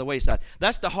seed by the wayside.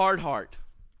 That's the hard heart.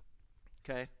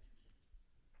 Okay?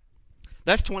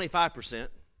 That's 25%.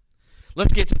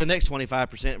 Let's get to the next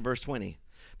 25%, verse 20.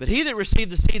 But he that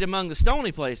received the seed among the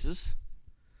stony places,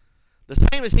 the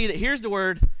same as he that hears the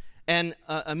word, and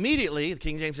immediately, the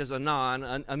King James says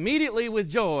anon, immediately with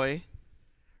joy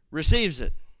receives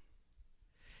it.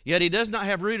 Yet he does not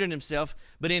have root in himself,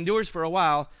 but endures for a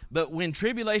while. But when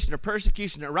tribulation or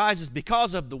persecution arises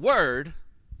because of the word,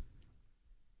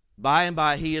 by and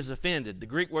by he is offended. The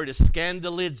Greek word is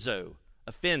scandalizo,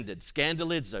 offended,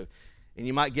 scandalizo. And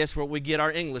you might guess where we get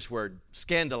our English word,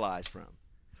 scandalized, from.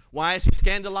 Why is he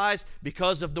scandalized?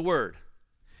 Because of the word.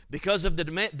 Because of the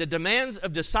demands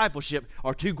of discipleship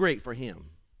are too great for him.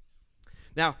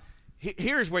 Now,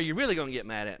 here's where you're really going to get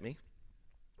mad at me.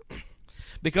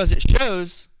 Because it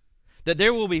shows that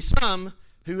there will be some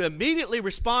who immediately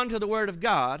respond to the word of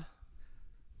God,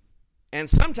 and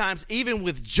sometimes even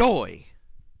with joy,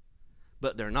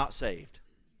 but they're not saved.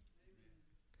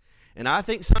 And I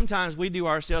think sometimes we do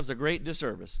ourselves a great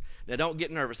disservice. Now, don't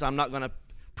get nervous. I'm not going to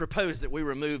propose that we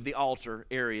remove the altar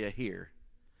area here.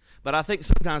 But I think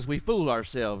sometimes we fool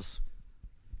ourselves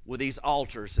with these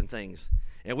altars and things.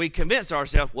 And we convince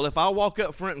ourselves, well, if I walk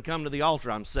up front and come to the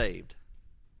altar, I'm saved.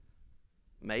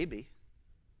 Maybe.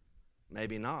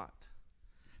 Maybe not.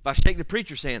 If I shake the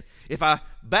preacher's hand, if I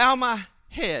bow my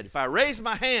head, if I raise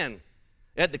my hand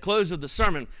at the close of the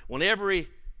sermon, when every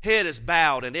head is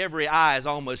bowed and every eye is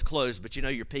almost closed, but you know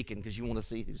you're peeking because you want to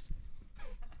see who's...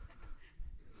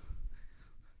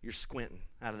 You're squinting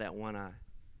out of that one eye.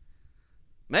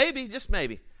 Maybe, just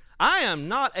maybe. I am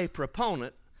not a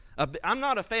proponent I'm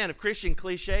not a fan of Christian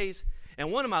cliches,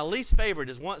 and one of my least favorite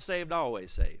is once saved,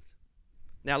 always saved.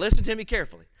 Now listen to me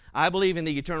carefully. I believe in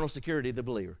the eternal security of the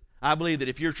believer. I believe that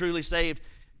if you're truly saved,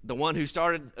 the one who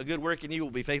started a good work in you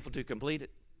will be faithful to complete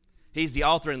it. He's the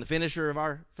author and the finisher of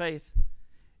our faith.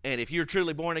 And if you're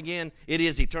truly born again, it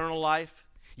is eternal life.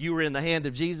 You are in the hand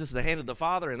of Jesus, the hand of the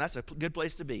Father, and that's a good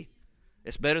place to be.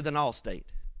 It's better than Allstate.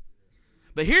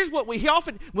 But here's what we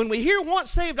often, when we hear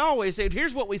once saved, always saved,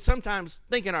 here's what we sometimes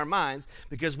think in our minds,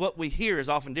 because what we hear is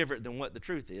often different than what the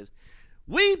truth is.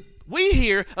 We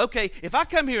hear, okay, if I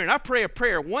come here and I pray a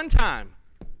prayer one time,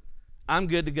 I'm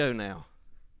good to go now.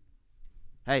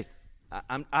 Hey,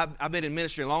 I've been in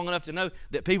ministry long enough to know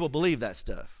that people believe that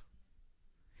stuff.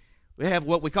 We have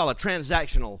what we call a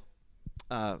transactional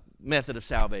method of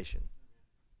salvation.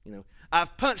 You know,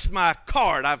 I've punched my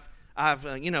card.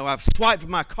 I've swiped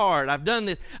my card. I've done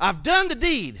this. I've done the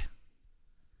deed,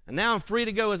 and now I'm free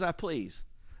to go as I please.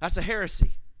 That's a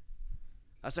heresy.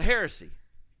 That's a heresy.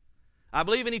 I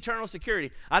believe in eternal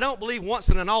security. I don't believe once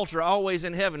in an altar, always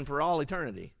in heaven for all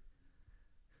eternity.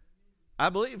 I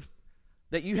believe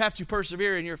that you have to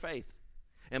persevere in your faith,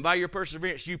 and by your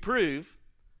perseverance, you prove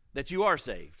that you are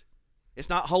saved. It's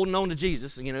not holding on to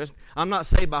Jesus. You know, I'm not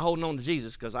saved by holding on to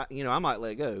Jesus because I might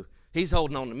let go. He's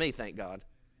holding on to me, thank God.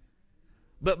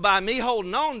 But by me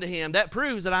holding on to Him, that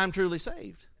proves that I'm truly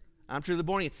saved. I'm truly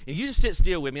born again. And you just sit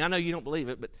still with me. I know you don't believe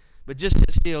it, but just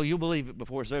sit still. You'll believe it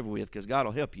before it's over with, because God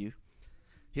will help you.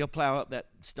 He'll plow up that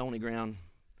stony ground.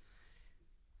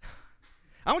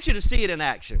 I want you to see it in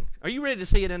action. Are you ready to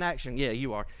see it in action? Yeah,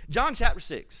 you are. John chapter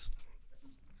 6.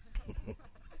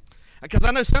 Because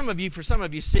I know for some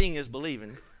of you, seeing is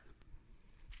believing.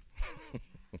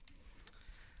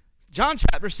 John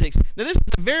chapter 6. Now this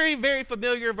is a very, very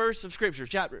familiar verse of Scripture,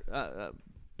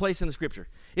 place in the Scripture.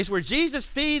 It's where Jesus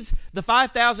feeds the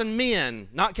 5,000 men,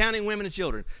 not counting women and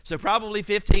children. So probably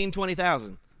 15,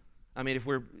 20,000. I mean, if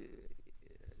we're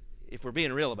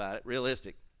being real about it,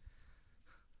 realistic.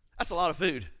 That's a lot of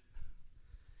food.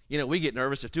 You know, we get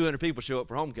nervous if 200 people show up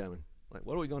for homecoming. Like,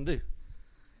 what are we going to do?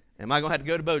 Am I going to have to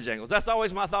go to Bojangles? That's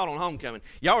always my thought on homecoming.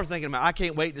 Y'all are thinking about, I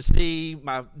can't wait to see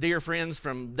my dear friends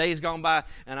from days gone by,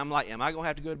 and I'm like, am I going to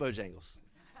have to go to Bojangles?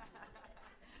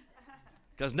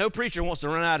 Because no preacher wants to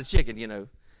run out of chicken, you know.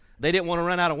 They didn't want to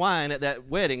run out of wine at that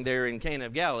wedding there in Cana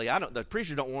of Galilee. The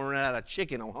preacher don't want to run out of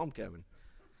chicken on homecoming.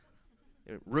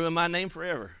 It ruined my name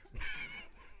forever.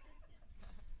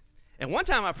 And one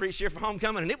time I preached here for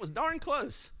homecoming, and it was darn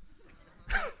close.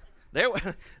 There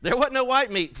wasn't no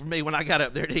white meat for me when I got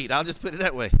up there to eat. I'll just put it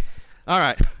that way. All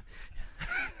right.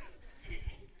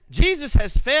 Jesus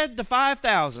has fed the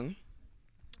 5,000.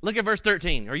 Look at verse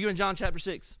 13. Are you in John chapter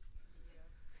 6?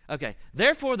 Okay.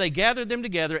 Therefore they gathered them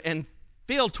together and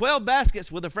filled 12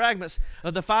 baskets with the fragments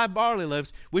of the 5 barley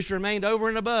loaves, which remained over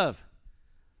and above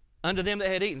unto them that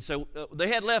had eaten. So they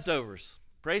had leftovers.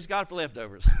 Praise God for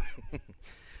leftovers.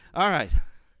 All right.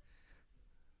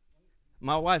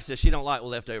 My wife says she don't like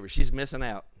leftovers. She's missing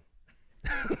out.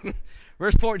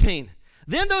 Verse 14.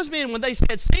 Then those men, when they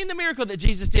had seen the miracle that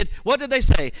Jesus did, what did they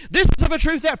say? This is of a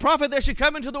truth that prophet that should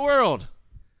come into the world.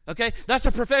 Okay? That's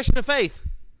a profession of faith.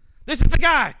 This is the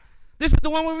guy. This is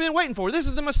the one we've been waiting for. This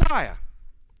is the Messiah.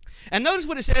 And notice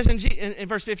what it says in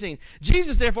verse 15.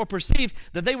 Jesus therefore perceived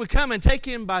that they would come and take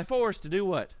him by force to do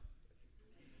what?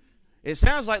 It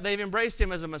sounds like they've embraced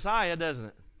him as a Messiah, doesn't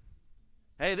it?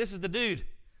 Hey, this is the dude.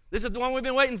 This is the one we've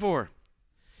been waiting for.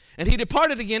 And he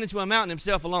departed again into a mountain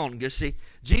himself alone. You see,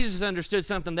 Jesus understood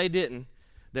something they didn't,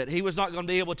 that he was not going to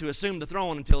be able to assume the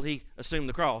throne until he assumed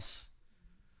the cross.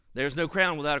 There's no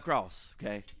crown without a cross,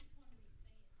 okay?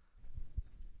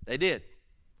 They did.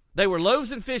 They were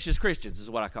loaves and fishes Christians is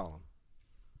what I call them.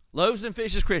 Loaves and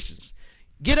fishes Christians.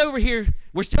 Get over here.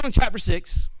 We're still in chapter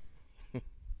 6.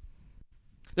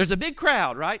 There's a big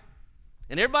crowd, right?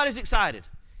 And everybody's excited.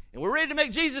 And we're ready to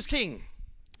make Jesus king.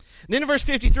 And then in verse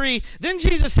 53, then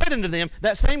Jesus said unto them,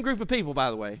 that same group of people,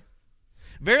 by the way,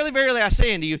 verily, verily, I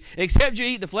say unto you, except you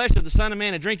eat the flesh of the Son of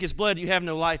Man and drink his blood, you have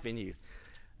no life in you.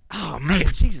 Oh, man,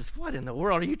 Jesus, what in the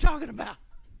world are you talking about?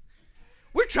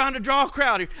 We're trying to draw a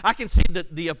crowd here. I can see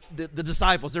the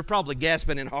disciples. They're probably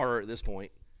gasping in horror at this point.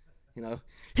 You know,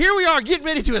 here we are getting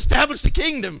ready to establish the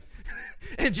kingdom.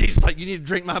 And Jesus is like, you need to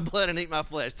drink my blood and eat my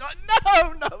flesh. Like,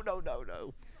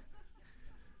 no.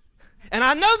 And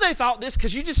I know they thought this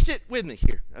because you just sit with me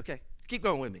here. Okay, keep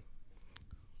going with me.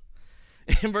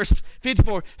 In verse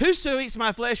 54, whoso eats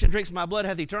my flesh and drinks my blood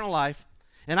hath eternal life,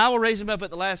 and I will raise him up at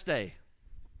the last day.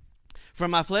 For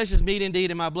my flesh is meat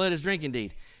indeed, and my blood is drink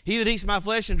indeed. He that eats my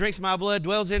flesh and drinks my blood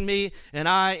dwells in me, and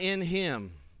I in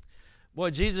him. Boy,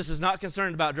 Jesus is not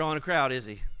concerned about drawing a crowd, is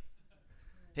he?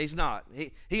 He's not.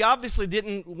 He obviously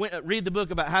didn't read the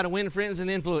book about how to win friends and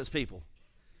influence people.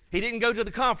 He didn't go to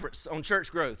the conference on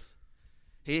church growth.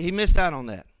 He missed out on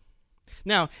that.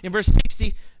 Now, in verse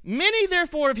 60, many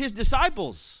therefore of his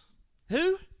disciples,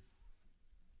 who?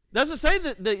 Doesn't say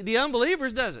that the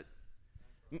unbelievers, does it?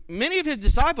 Many of his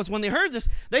disciples, when they heard this,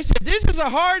 they said, this is a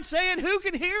hard saying, who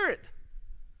can hear it?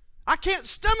 I can't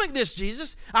stomach this,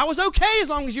 Jesus. I was okay as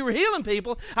long as you were healing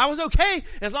people. I was okay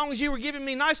as long as you were giving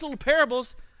me nice little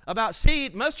parables about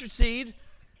seed, mustard seed,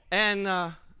 and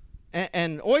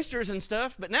oysters and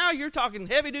stuff. But now you're talking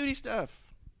heavy-duty stuff.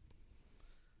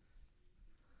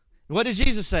 What did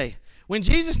Jesus say? When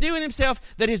Jesus knew in himself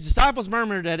that his disciples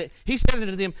murmured at it, he said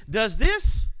unto them, does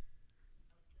this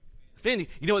offend you?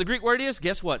 You know what the Greek word is?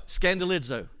 Guess what?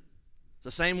 Scandalizo. It's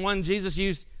the same one Jesus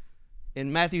used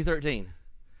in Matthew 13.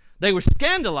 They were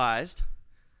scandalized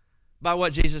by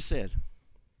what Jesus said.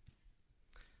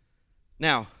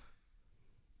 Now,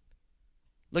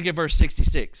 look at verse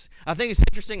 66. I think it's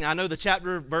interesting. I know the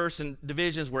chapter, verse, and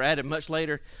divisions were added much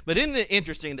later, but isn't it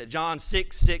interesting that John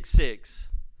 6:66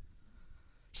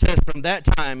 says, from that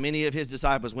time many of his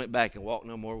disciples went back and walked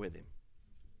no more with him.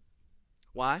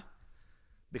 Why?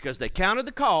 Because they counted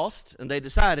the cost and they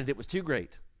decided it was too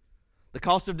great. The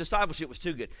cost of discipleship was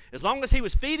too good. As long as he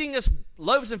was feeding us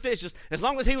loaves and fishes, as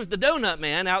long as he was the donut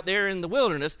man out there in the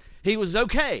wilderness, he was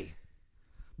okay.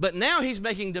 But now he's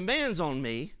making demands on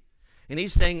me, and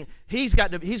he's saying he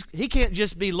can't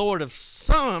just be Lord of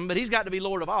some, but he's got to be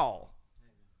Lord of all.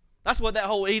 That's what that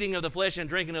whole eating of the flesh and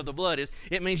drinking of the blood is.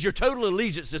 It means your total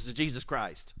allegiance is to Jesus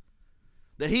Christ.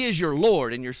 That he is your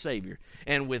Lord and your Savior.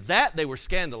 And with that, they were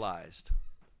scandalized.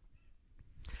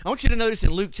 I want you to notice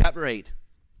in Luke chapter 8,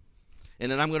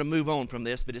 and then I'm going to move on from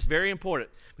this, but it's very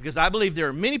important because I believe there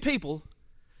are many people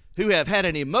who have had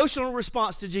an emotional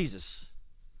response to Jesus.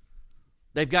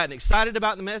 They've gotten excited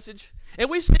about the message,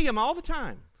 and we see them all the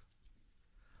time.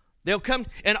 They'll come,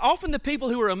 and often the people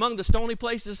who are among the stony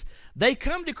places, they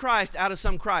come to Christ out of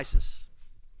some crisis.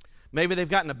 Maybe they've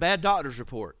gotten a bad doctor's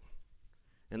report,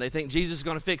 and they think Jesus is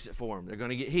going to fix it for them. They're going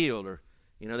to get healed, or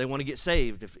they want to get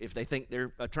saved if they think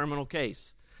they're a terminal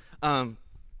case.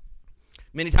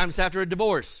 Many times after a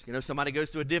divorce, somebody goes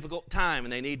through a difficult time,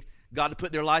 and they need God to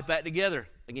put their life back together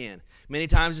again. Many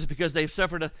times it's because they've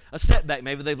suffered a setback.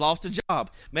 Maybe they've lost a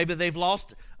job. Maybe they've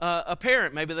lost a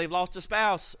parent. Maybe they've lost a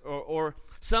spouse or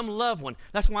some loved one.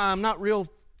 That's why I'm not real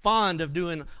fond of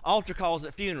doing altar calls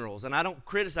at funerals, and I don't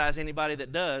criticize anybody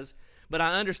that does, but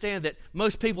I understand that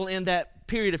most people in that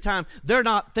period of time, they're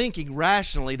not thinking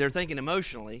rationally, they're thinking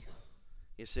emotionally,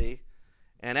 you see.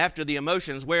 And after the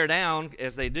emotions wear down,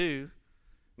 as they do,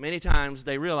 many times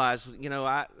they realize,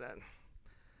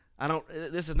 I don't.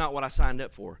 This is not what I signed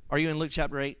up for. Are you in Luke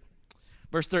chapter 8?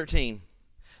 Verse 13.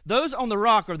 Those on the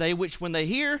rock are they which, when they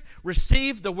hear,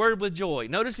 receive the word with joy.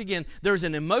 Notice again, there's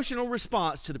an emotional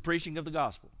response to the preaching of the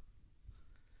gospel.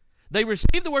 They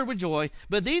receive the word with joy,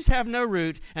 but these have no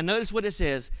root. And notice what it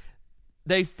says.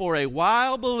 They for a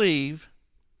while believe,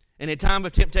 and in time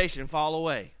of temptation fall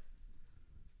away.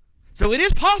 So it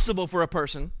is possible for a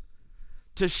person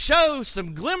to show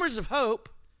some glimmers of hope,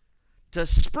 to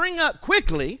spring up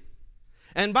quickly,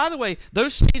 And by the way,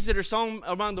 those seeds that are sown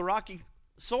among the rocky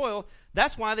soil,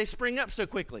 that's why they spring up so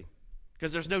quickly.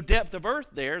 Because there's no depth of earth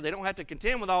there. They don't have to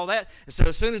contend with all that. And so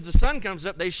as soon as the sun comes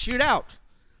up, they shoot out.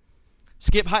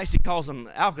 Skip Heisey calls them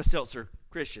Alka-Seltzer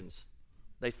Christians.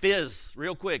 They fizz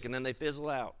real quick, and then they fizzle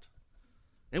out.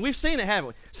 And we've seen it, haven't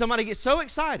we? Somebody gets so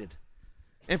excited.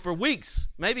 And for weeks,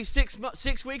 maybe 6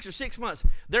 weeks or 6 months,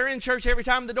 they're in church every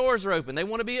time the doors are open. They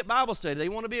want to be at Bible study. They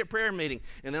want to be at prayer meeting.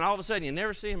 And then all of a sudden, you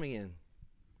never see them again.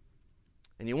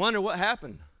 And you wonder what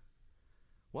happened.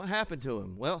 What happened to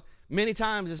them? Well, many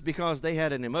times it's because they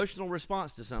had an emotional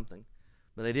response to something,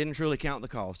 but they didn't truly count the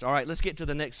cost. All right, let's get to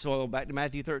the next soil, back to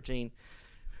Matthew 13.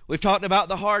 We've talked about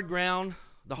the hard ground,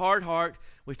 the hard heart.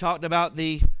 We've talked about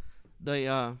the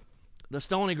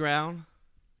stony ground,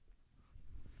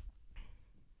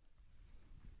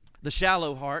 the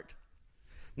shallow heart.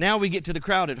 Now we get to the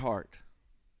crowded heart.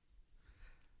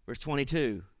 Verse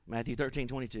 22, Matthew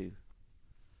 13:22.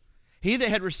 He that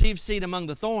had received seed among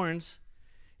the thorns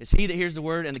is he that hears the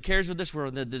word, and the cares of this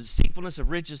world, and the deceitfulness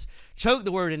of riches, choke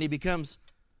the word, and he becomes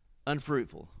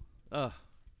unfruitful. And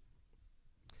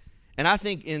I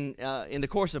think in the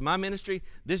course of my ministry,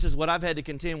 this is what I've had to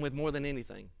contend with more than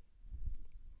anything.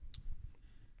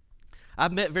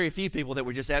 I've met very few people that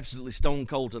were just absolutely stone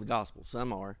cold to the gospel.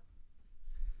 Some are.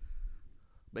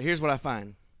 But here's what I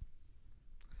find.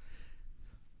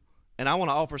 And I want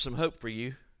to offer some hope for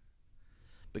you,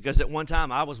 because at one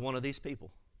time I was one of these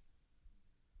people.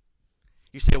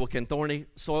 You say, well, can thorny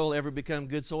soil ever become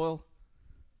good soil?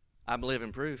 I'm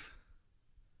living proof.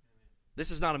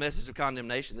 This is not a message of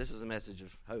condemnation. This is a message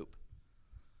of hope.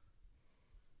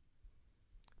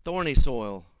 Thorny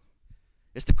soil.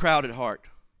 It's the crowded heart.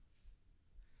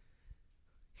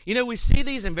 You know, we see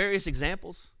these in various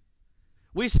examples.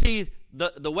 We see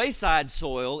the wayside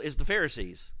soil is the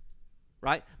Pharisees,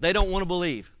 right? They don't want to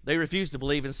believe. They refuse to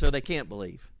believe, and so they can't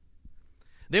believe.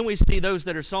 Then we see those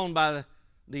that are sown by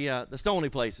the stony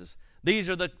places. These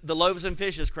are the loaves and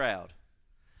fishes crowd.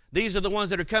 These are the ones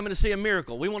that are coming to see a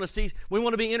miracle. We want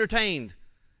to be entertained.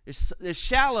 It's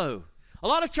shallow. A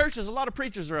lot of churches, a lot of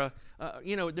preachers are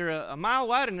they're a mile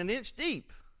wide and an inch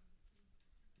deep.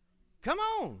 Come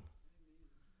on.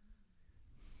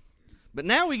 But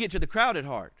now we get to the crowded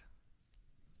heart.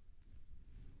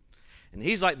 And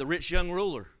he's like the rich young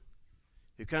ruler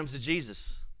who comes to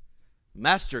Jesus.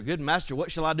 Master, good master,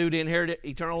 what shall I do to inherit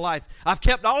eternal life? I've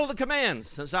kept all of the commands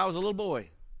since I was a little boy.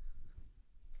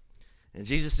 And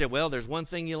Jesus said, well, there's one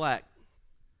thing you lack.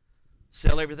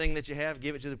 Sell everything that you have,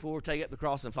 give it to the poor, take up the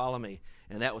cross and follow me.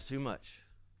 And that was too much.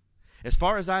 As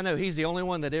far as I know, he's the only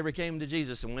one that ever came to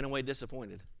Jesus and went away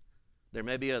disappointed. There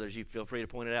may be others. You feel free to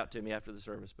point it out to me after the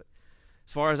service. But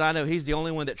as far as I know, he's the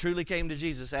only one that truly came to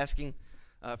Jesus asking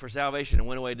for salvation and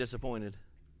went away disappointed,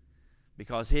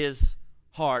 because his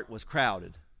heart was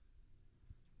crowded.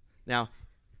 Now,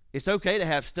 it's okay to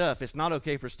have stuff. It's not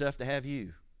okay for stuff to have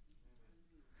you.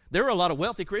 There are a lot of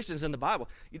wealthy Christians in the Bible.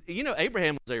 You know,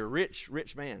 Abraham was a rich,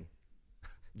 rich man.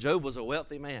 Job was a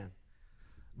wealthy man.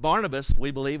 Barnabas, we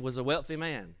believe, was a wealthy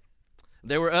man.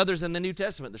 There were others in the New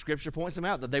Testament. The Scripture points them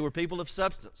out, that they were people of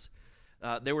substance.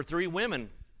 There were 3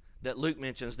 women that Luke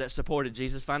mentions that supported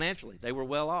Jesus financially. They were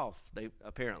well off,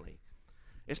 apparently.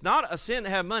 It's not a sin to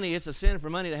have money. It's a sin for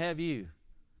money to have you.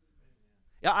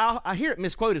 I hear it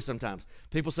misquoted sometimes.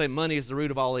 People say money is the root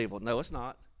of all evil. No, it's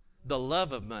not. The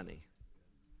love of money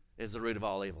is the root of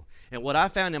all evil. And what I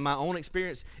found in my own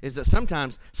experience is that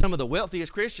sometimes some of the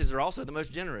wealthiest Christians are also the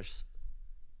most generous.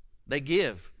 They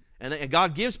give. And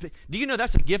God gives. Do you know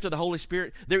that's a gift of the Holy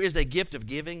Spirit? There is a gift of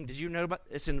giving. Did you know about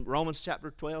it? It's in Romans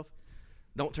chapter 12.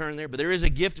 Don't turn there. But there is a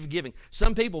gift of giving.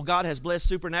 Some people God has blessed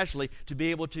supernaturally to be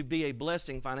able to be a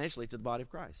blessing financially to the body of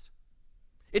Christ.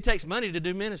 It takes money to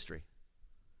do ministry.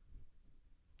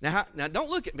 Now don't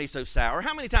look at me so sour.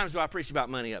 How many times do I preach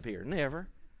about money up here? Never.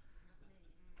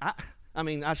 I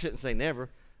mean, I shouldn't say never,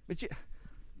 but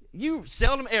you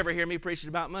seldom ever hear me preaching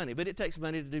about money, but it takes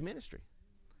money to do ministry.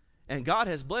 And God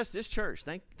has blessed this church.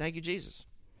 Thank you, Jesus.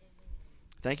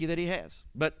 Thank you that he has.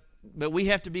 But we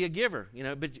have to be a giver, you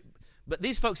know, but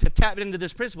these folks have tapped into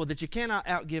this principle that you cannot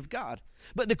outgive God.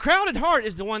 But the crowded heart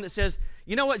is the one that says,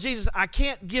 you know what, Jesus, I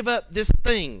can't give up this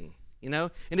thing, you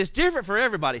know, and it's different for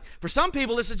everybody. For some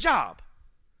people, it's a job.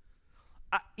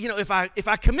 If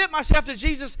I commit myself to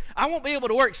Jesus, I won't be able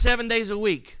to work 7 days a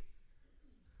week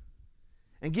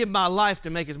and give my life to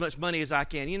make as much money as I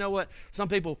can. You know what? Some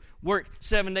people work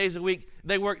 7 days a week.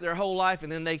 They work their whole life,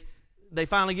 and then they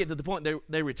finally get to the point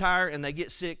they retire, and they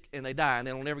get sick, and they die, and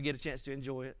they'll never get a chance to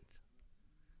enjoy it.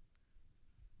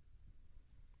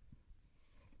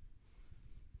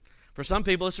 For some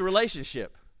people, it's a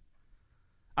relationship.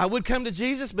 I would come to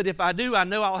Jesus, but if I do, I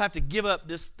know I'll have to give up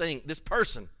this thing, this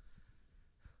person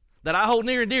that I hold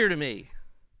near and dear to me.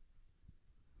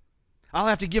 I'll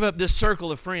have to give up this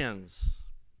circle of friends.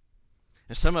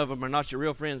 And some of them are not your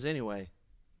real friends anyway.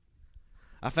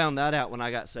 I found that out when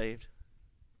I got saved.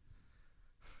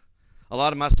 A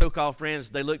lot of my so-called friends,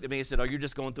 they looked at me and said, "Oh, you're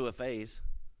just going through a phase.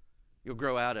 You'll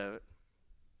grow out of it."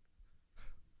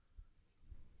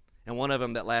 And one of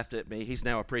them that laughed at me, he's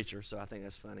now a preacher, so I think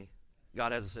that's funny.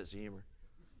 God has a sense of humor.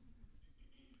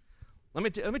 Let me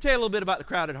tell you a little bit about the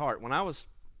crowded heart. When I was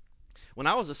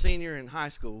a senior in high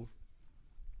school,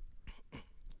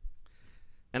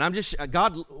 and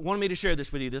God wanted me to share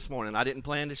this with you this morning. I didn't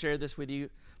plan to share this with you,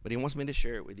 but He wants me to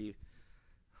share it with you.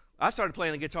 I started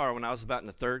playing the guitar when I was about in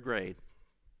the 3rd grade.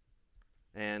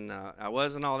 And I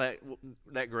wasn't all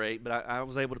that great, but I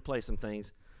was able to play some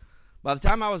things. By the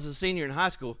time I was a senior in high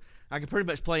school, I could pretty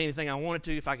much play anything I wanted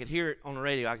to. If I could hear it on the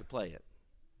radio, I could play it.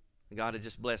 And God had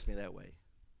just blessed me that way.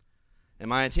 And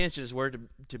my intentions were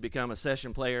to become a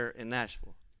session player in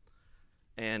Nashville.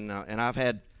 And I've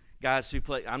had guys who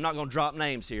play. I'm not going to drop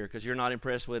names here because you're not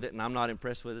impressed with it, and I'm not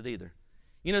impressed with it either.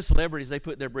 You know, celebrities, they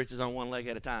put their britches on one leg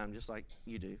at a time, just like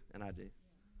you do and I do.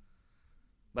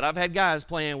 But I've had guys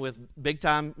playing with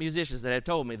big-time musicians that have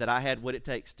told me that I had what it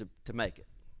takes to make it.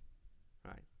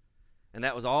 Right? And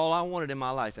that was all I wanted in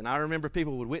my life. And I remember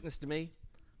people would witness to me.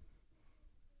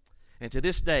 And to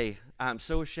this day, I'm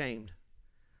so ashamed.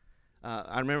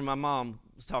 I remember my mom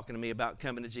was talking to me about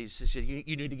coming to Jesus. She said,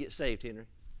 you need to get saved, Henry.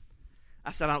 I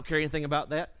said, I don't care anything about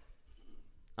that.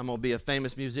 I'm going to be a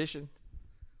famous musician.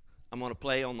 I'm going to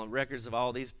play on the records of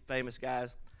all these famous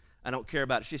guys. I don't care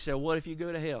about it. She said, what if you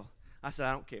go to hell? I said,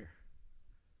 I don't care.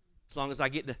 As long as I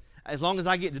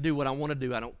get to do what I want to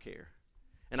do, I don't care.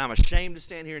 And I'm ashamed to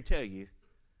stand here and tell you,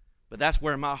 but that's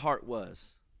where my heart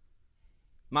was.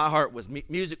 My heart was,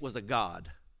 music was a god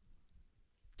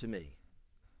to me.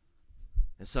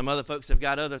 And some other folks have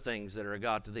got other things that are a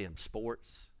god to them.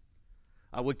 Sports.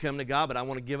 I would come to God, but I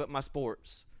want to give up my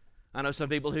sports. I know some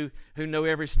people who know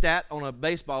every stat on a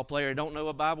baseball player and don't know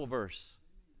a Bible verse.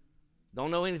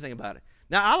 Don't know anything about it.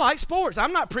 Now, I like sports.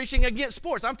 I'm not preaching against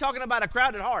sports. I'm talking about a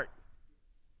crowded heart.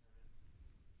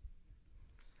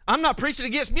 I'm not preaching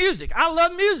against music. I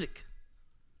love music.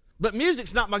 But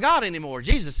music's not my God anymore.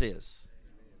 Jesus is.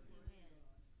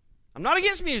 I'm not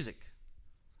against music.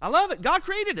 I love it. God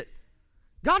created it.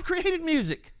 God created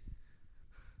music.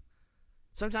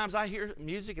 Sometimes I hear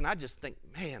music and I just think,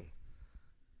 man,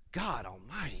 God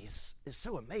Almighty is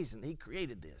so amazing that He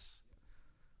created this.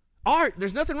 Art,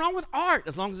 there's nothing wrong with art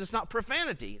as long as it's not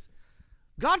profanity.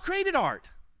 God created art.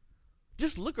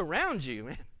 Just look around you,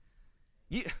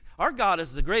 man. Our God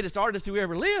is the greatest artist who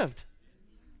ever lived.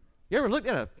 You ever looked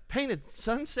at a painted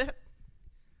sunset?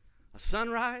 A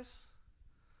sunrise?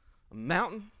 A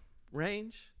mountain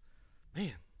range?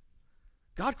 Man,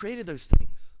 God created those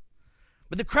things.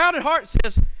 But the crowded heart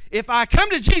says, if I come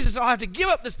to Jesus, I'll have to give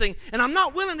up this thing, and I'm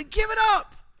not willing to give it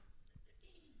up.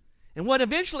 And what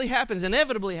eventually happens,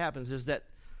 inevitably happens, is that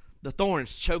the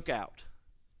thorns choke out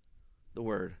the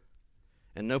word,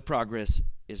 and no progress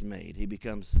is made. He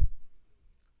becomes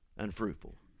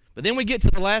unfruitful. But then we get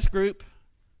to the last group,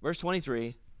 verse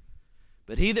 23.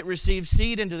 But he that receives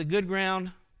seed into the good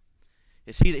ground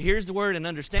is he that hears the word and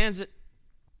understands it,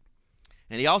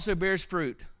 and he also bears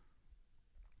fruit.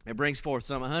 It brings forth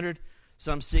some 100,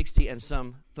 some 60, and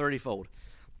some 30-fold.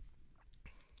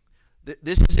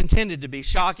 This is intended to be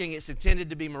shocking. It's intended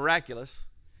to be miraculous.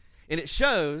 And it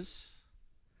shows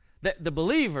that the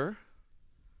believer,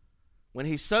 when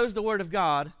he sows the word of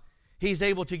God, he's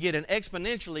able to get an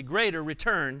exponentially greater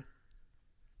return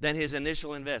than his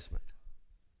initial investment.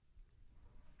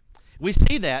 We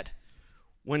see that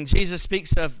when Jesus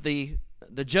speaks of the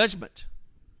judgment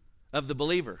of the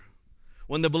believer.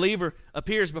 When the believer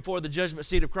appears before the judgment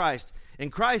seat of Christ.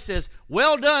 And Christ says,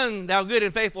 well done, thou good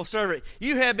and faithful servant.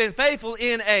 You have been faithful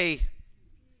in a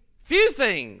few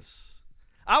things.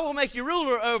 I will make you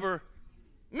ruler over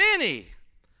many.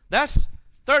 That's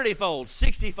 30-fold,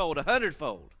 60-fold,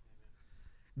 100-fold.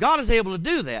 God is able to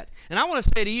do that. And I want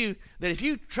to say to you that if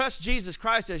you trust Jesus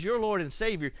Christ as your Lord and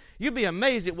Savior, you'll be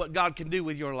amazed at what God can do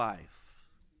with your life.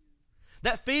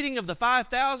 That feeding of the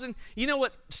 5,000, you know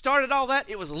what started all that?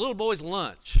 It was a little boy's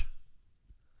lunch.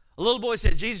 A little boy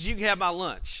said, Jesus, you can have my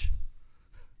lunch.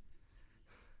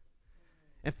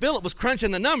 And Philip was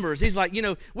crunching the numbers. He's like,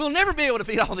 we'll never be able to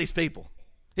feed all these people.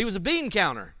 He was a bean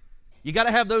counter. You got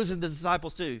to have those in the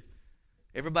disciples too.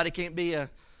 Everybody can't be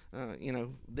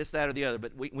this, that, or the other,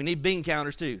 but we need bean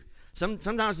counters too.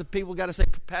 Sometimes the people got to say,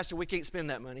 Pastor, we can't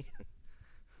spend that money.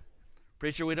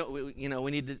 Preacher, we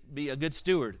need to be a good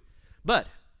steward. But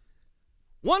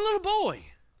One little boy.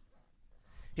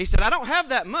 He said, I don't have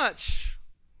that much,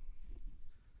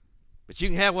 but you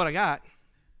can have what I got.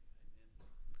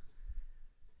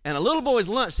 And a little boy's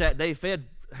lunch that day fed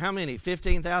how many?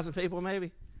 15,000 people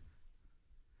maybe?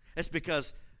 That's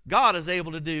because God is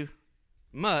able to do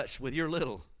much with your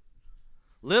little.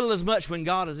 Little is much when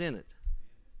God is in it.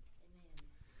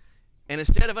 And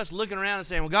instead of us looking around and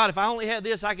saying, well, God, if I only had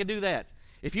this, I could do that.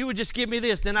 If you would just give me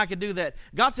this, then I could do that.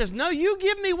 God says, no, you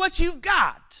give me what you've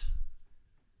got.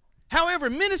 However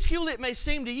minuscule it may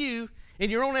seem to you in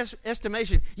your own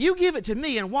estimation, you give it to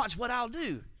me and watch what I'll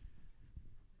do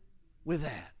with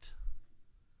that.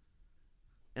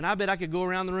 And I bet I could go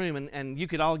around the room and you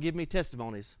could all give me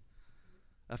testimonies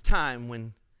of time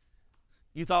when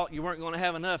you thought you weren't going to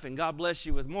have enough and God blessed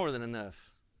you with more than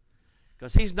enough.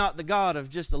 Because He's not the God of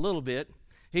just a little bit.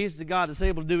 He's the God that's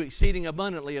able to do exceeding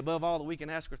abundantly above all that we can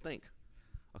ask or think,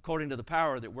 according to the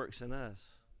power that works in us.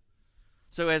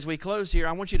 So as we close here,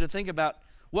 I want you to think about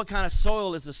what kind of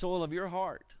soil is the soil of your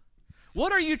heart.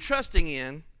 What are you trusting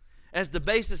in as the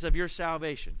basis of your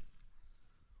salvation?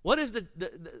 What is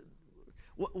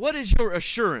what is your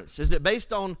assurance? Is it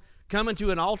based on coming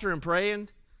to an altar and praying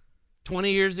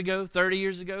 20 years ago, 30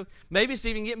 years ago? Maybe it's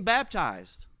even getting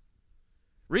baptized.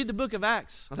 Read the book of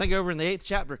Acts. I think over in the 8th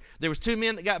chapter, there was 2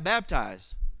 men that got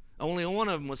baptized. Only one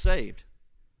of them was saved.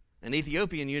 An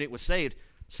Ethiopian eunuch was saved.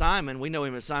 Simon, we know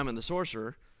him as Simon the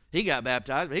sorcerer. He got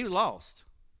baptized, but he was lost.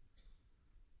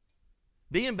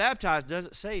 Being baptized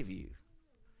doesn't save you.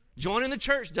 Joining the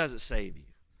church doesn't save you.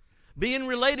 Being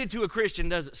related to a Christian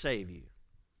doesn't save you.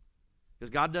 Because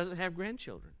God doesn't have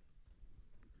grandchildren.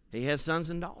 He has sons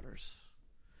and daughters.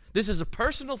 This is a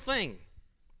personal thing.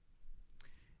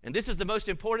 And this is the most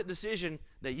important decision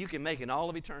that you can make in all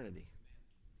of eternity.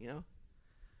 You know?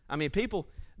 I mean, people,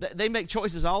 they make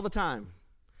choices all the time.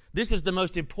 This is the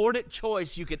most important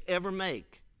choice you could ever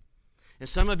make. And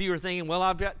some of you are thinking, well,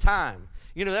 I've got time.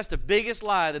 You know, that's the biggest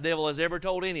lie the devil has ever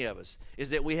told any of us,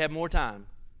 is that we have more time.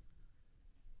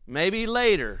 Maybe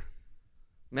later,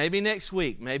 maybe next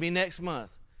week, maybe next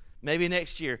month, maybe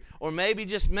next year, or maybe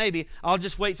just maybe I'll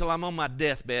just wait till I'm on my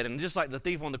deathbed and just like the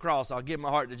thief on the cross, I'll give my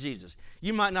heart to Jesus.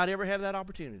 You might not ever have that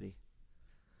opportunity.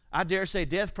 I dare say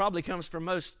death probably comes for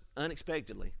most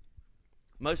unexpectedly.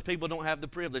 Most people don't have the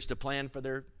privilege to plan for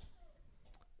their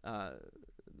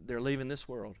leaving this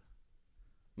world.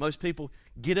 Most people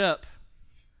get up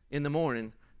in the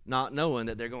morning not knowing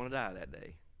that they're going to die that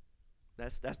day.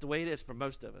 That's the way it is for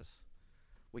most of us.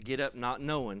 We get up not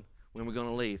knowing when we're going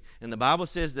to leave. And the Bible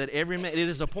says that every man, it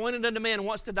is appointed unto man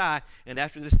wants to die, and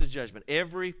after this the judgment.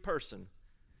 Every person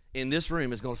in this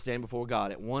room is going to stand before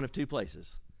God at one of two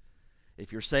places.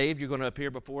 If you're saved, you're going to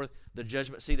appear before the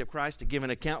judgment seat of Christ to give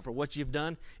an account for what you've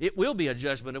done. It will be a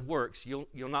judgment of works. You'll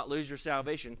not lose your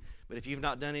salvation, but if you've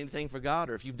not done anything for God,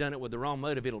 or if you've done it with the wrong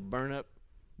motive, it'll burn up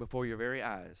before your very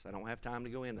eyes. I don't have time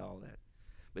to go into all that.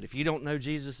 But if you don't know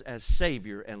Jesus as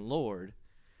Savior and Lord,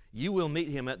 you will meet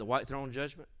Him at the white throne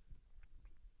judgment.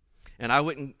 And I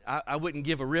wouldn't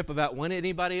give a rip about when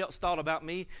anybody else thought about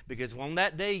me, because on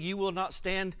that day you will not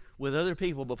stand with other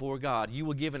people before God. You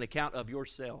will give an account of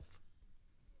yourself.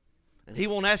 And He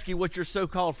won't ask you what your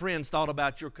so-called friends thought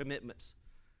about your commitments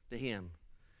to Him.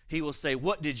 He will say,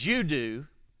 what did you do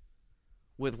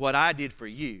with what I did for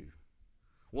you?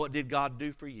 What did God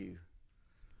do for you?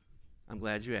 I'm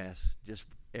glad you asked, just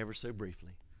ever so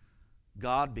briefly.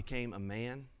 God became a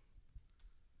man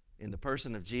in the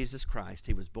person of Jesus Christ.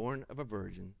 He was born of a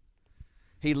virgin.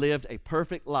 He lived a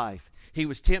perfect life. He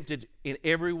was tempted in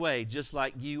every way, just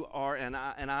like you are and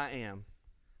I am.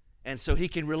 And so He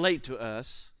can relate to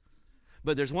us.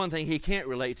 But there's one thing He can't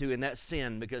relate to, and that's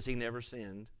sin, because He never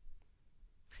sinned.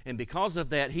 And because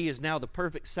of that, He is now the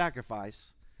perfect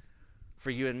sacrifice for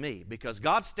you and me. Because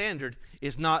God's standard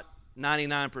is not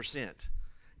 99%.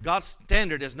 God's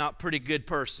standard is not pretty good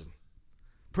person,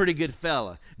 pretty good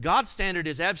fella. God's standard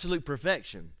is absolute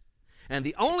perfection. And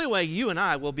the only way you and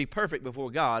I will be perfect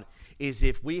before God is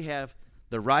if we have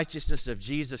the righteousness of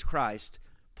Jesus Christ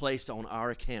placed on our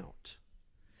account.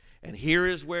 And here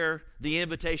is where the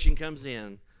invitation comes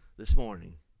in this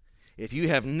morning. If you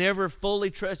have never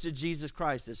fully trusted Jesus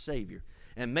Christ as Savior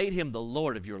and made Him the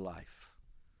Lord of your life,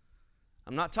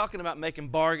 I'm not talking about making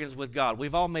bargains with God.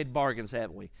 We've all made bargains,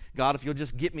 haven't we? God, if you'll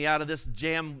just get me out of this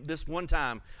jam this one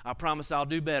time, I promise I'll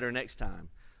do better next time.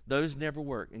 Those never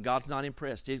work, and God's not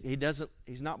impressed.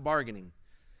 He's not bargaining.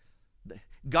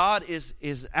 God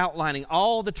is outlining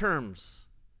all the terms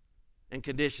and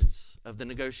conditions of the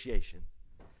negotiation.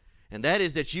 And that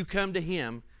is that you come to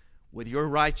Him with your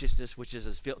righteousness, which is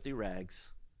as filthy rags.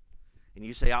 And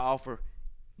you say, I offer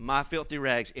my filthy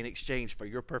rags in exchange for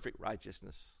your perfect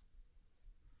righteousness.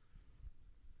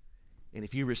 And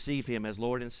if you receive Him as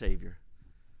Lord and Savior,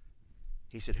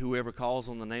 He said, whoever calls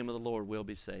on the name of the Lord will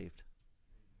be saved.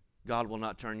 God will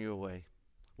not turn you away.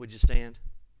 Would you stand?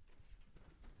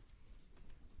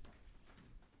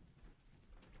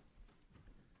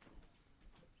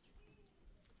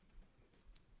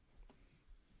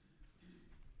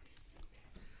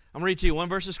 I'm going to read to you one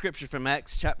verse of Scripture from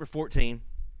Acts chapter 14.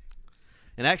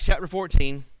 In Acts chapter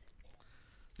 14,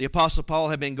 the Apostle Paul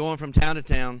had been going from town to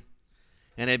town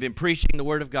and had been preaching the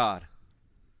Word of God.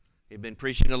 He had been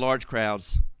preaching to large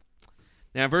crowds.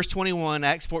 Now in verse 21,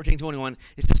 Acts 14:21,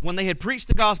 it says, when they had preached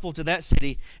the gospel to that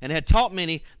city and had taught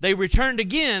many, they returned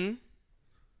again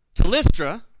to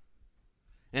Lystra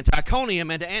and to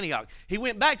Iconium and to Antioch. He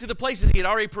went back to the places he had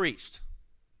already preached.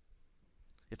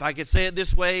 If I could say it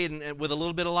this way, and with a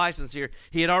little bit of license here,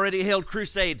 he had already held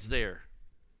crusades there.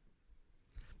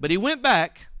 But he went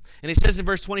back, and he says in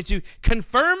verse 22,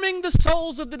 confirming the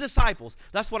souls of the disciples.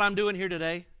 That's what I'm doing here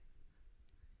today.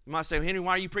 You might say, Henry,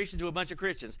 why are you preaching to a bunch of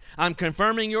Christians? I'm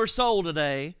confirming your soul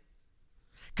today,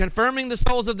 confirming the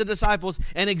souls of the disciples,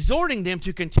 and exhorting them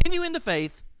to continue in the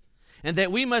faith, and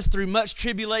that we must through much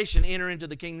tribulation enter into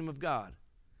the kingdom of God.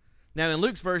 Now, in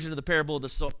Luke's version of the parable of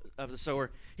the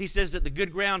sower, he says that the good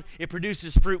ground, it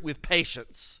produces fruit with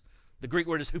patience. The Greek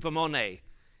word is hupomone.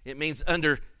 It means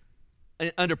under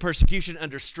persecution,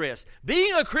 under stress.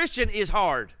 Being a Christian is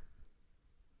hard.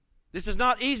 This is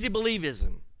not easy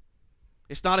believism.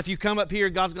 It's not if you come up here,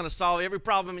 God's going to solve every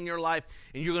problem in your life,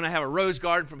 and you're going to have a rose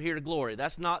garden from here to glory.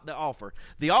 That's not the offer.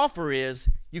 The offer is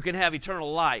you can have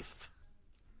eternal life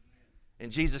in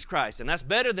Jesus Christ, and that's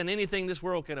better than anything this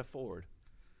world can afford.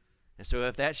 And so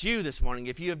if that's you this morning,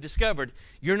 if you have discovered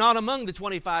you're not among the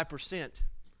 25%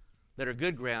 that are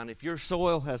good ground, if your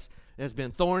soil has been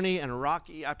thorny and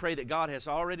rocky, I pray that God has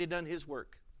already done His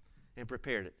work and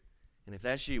prepared it. And if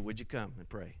that's you, would you come and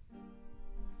pray?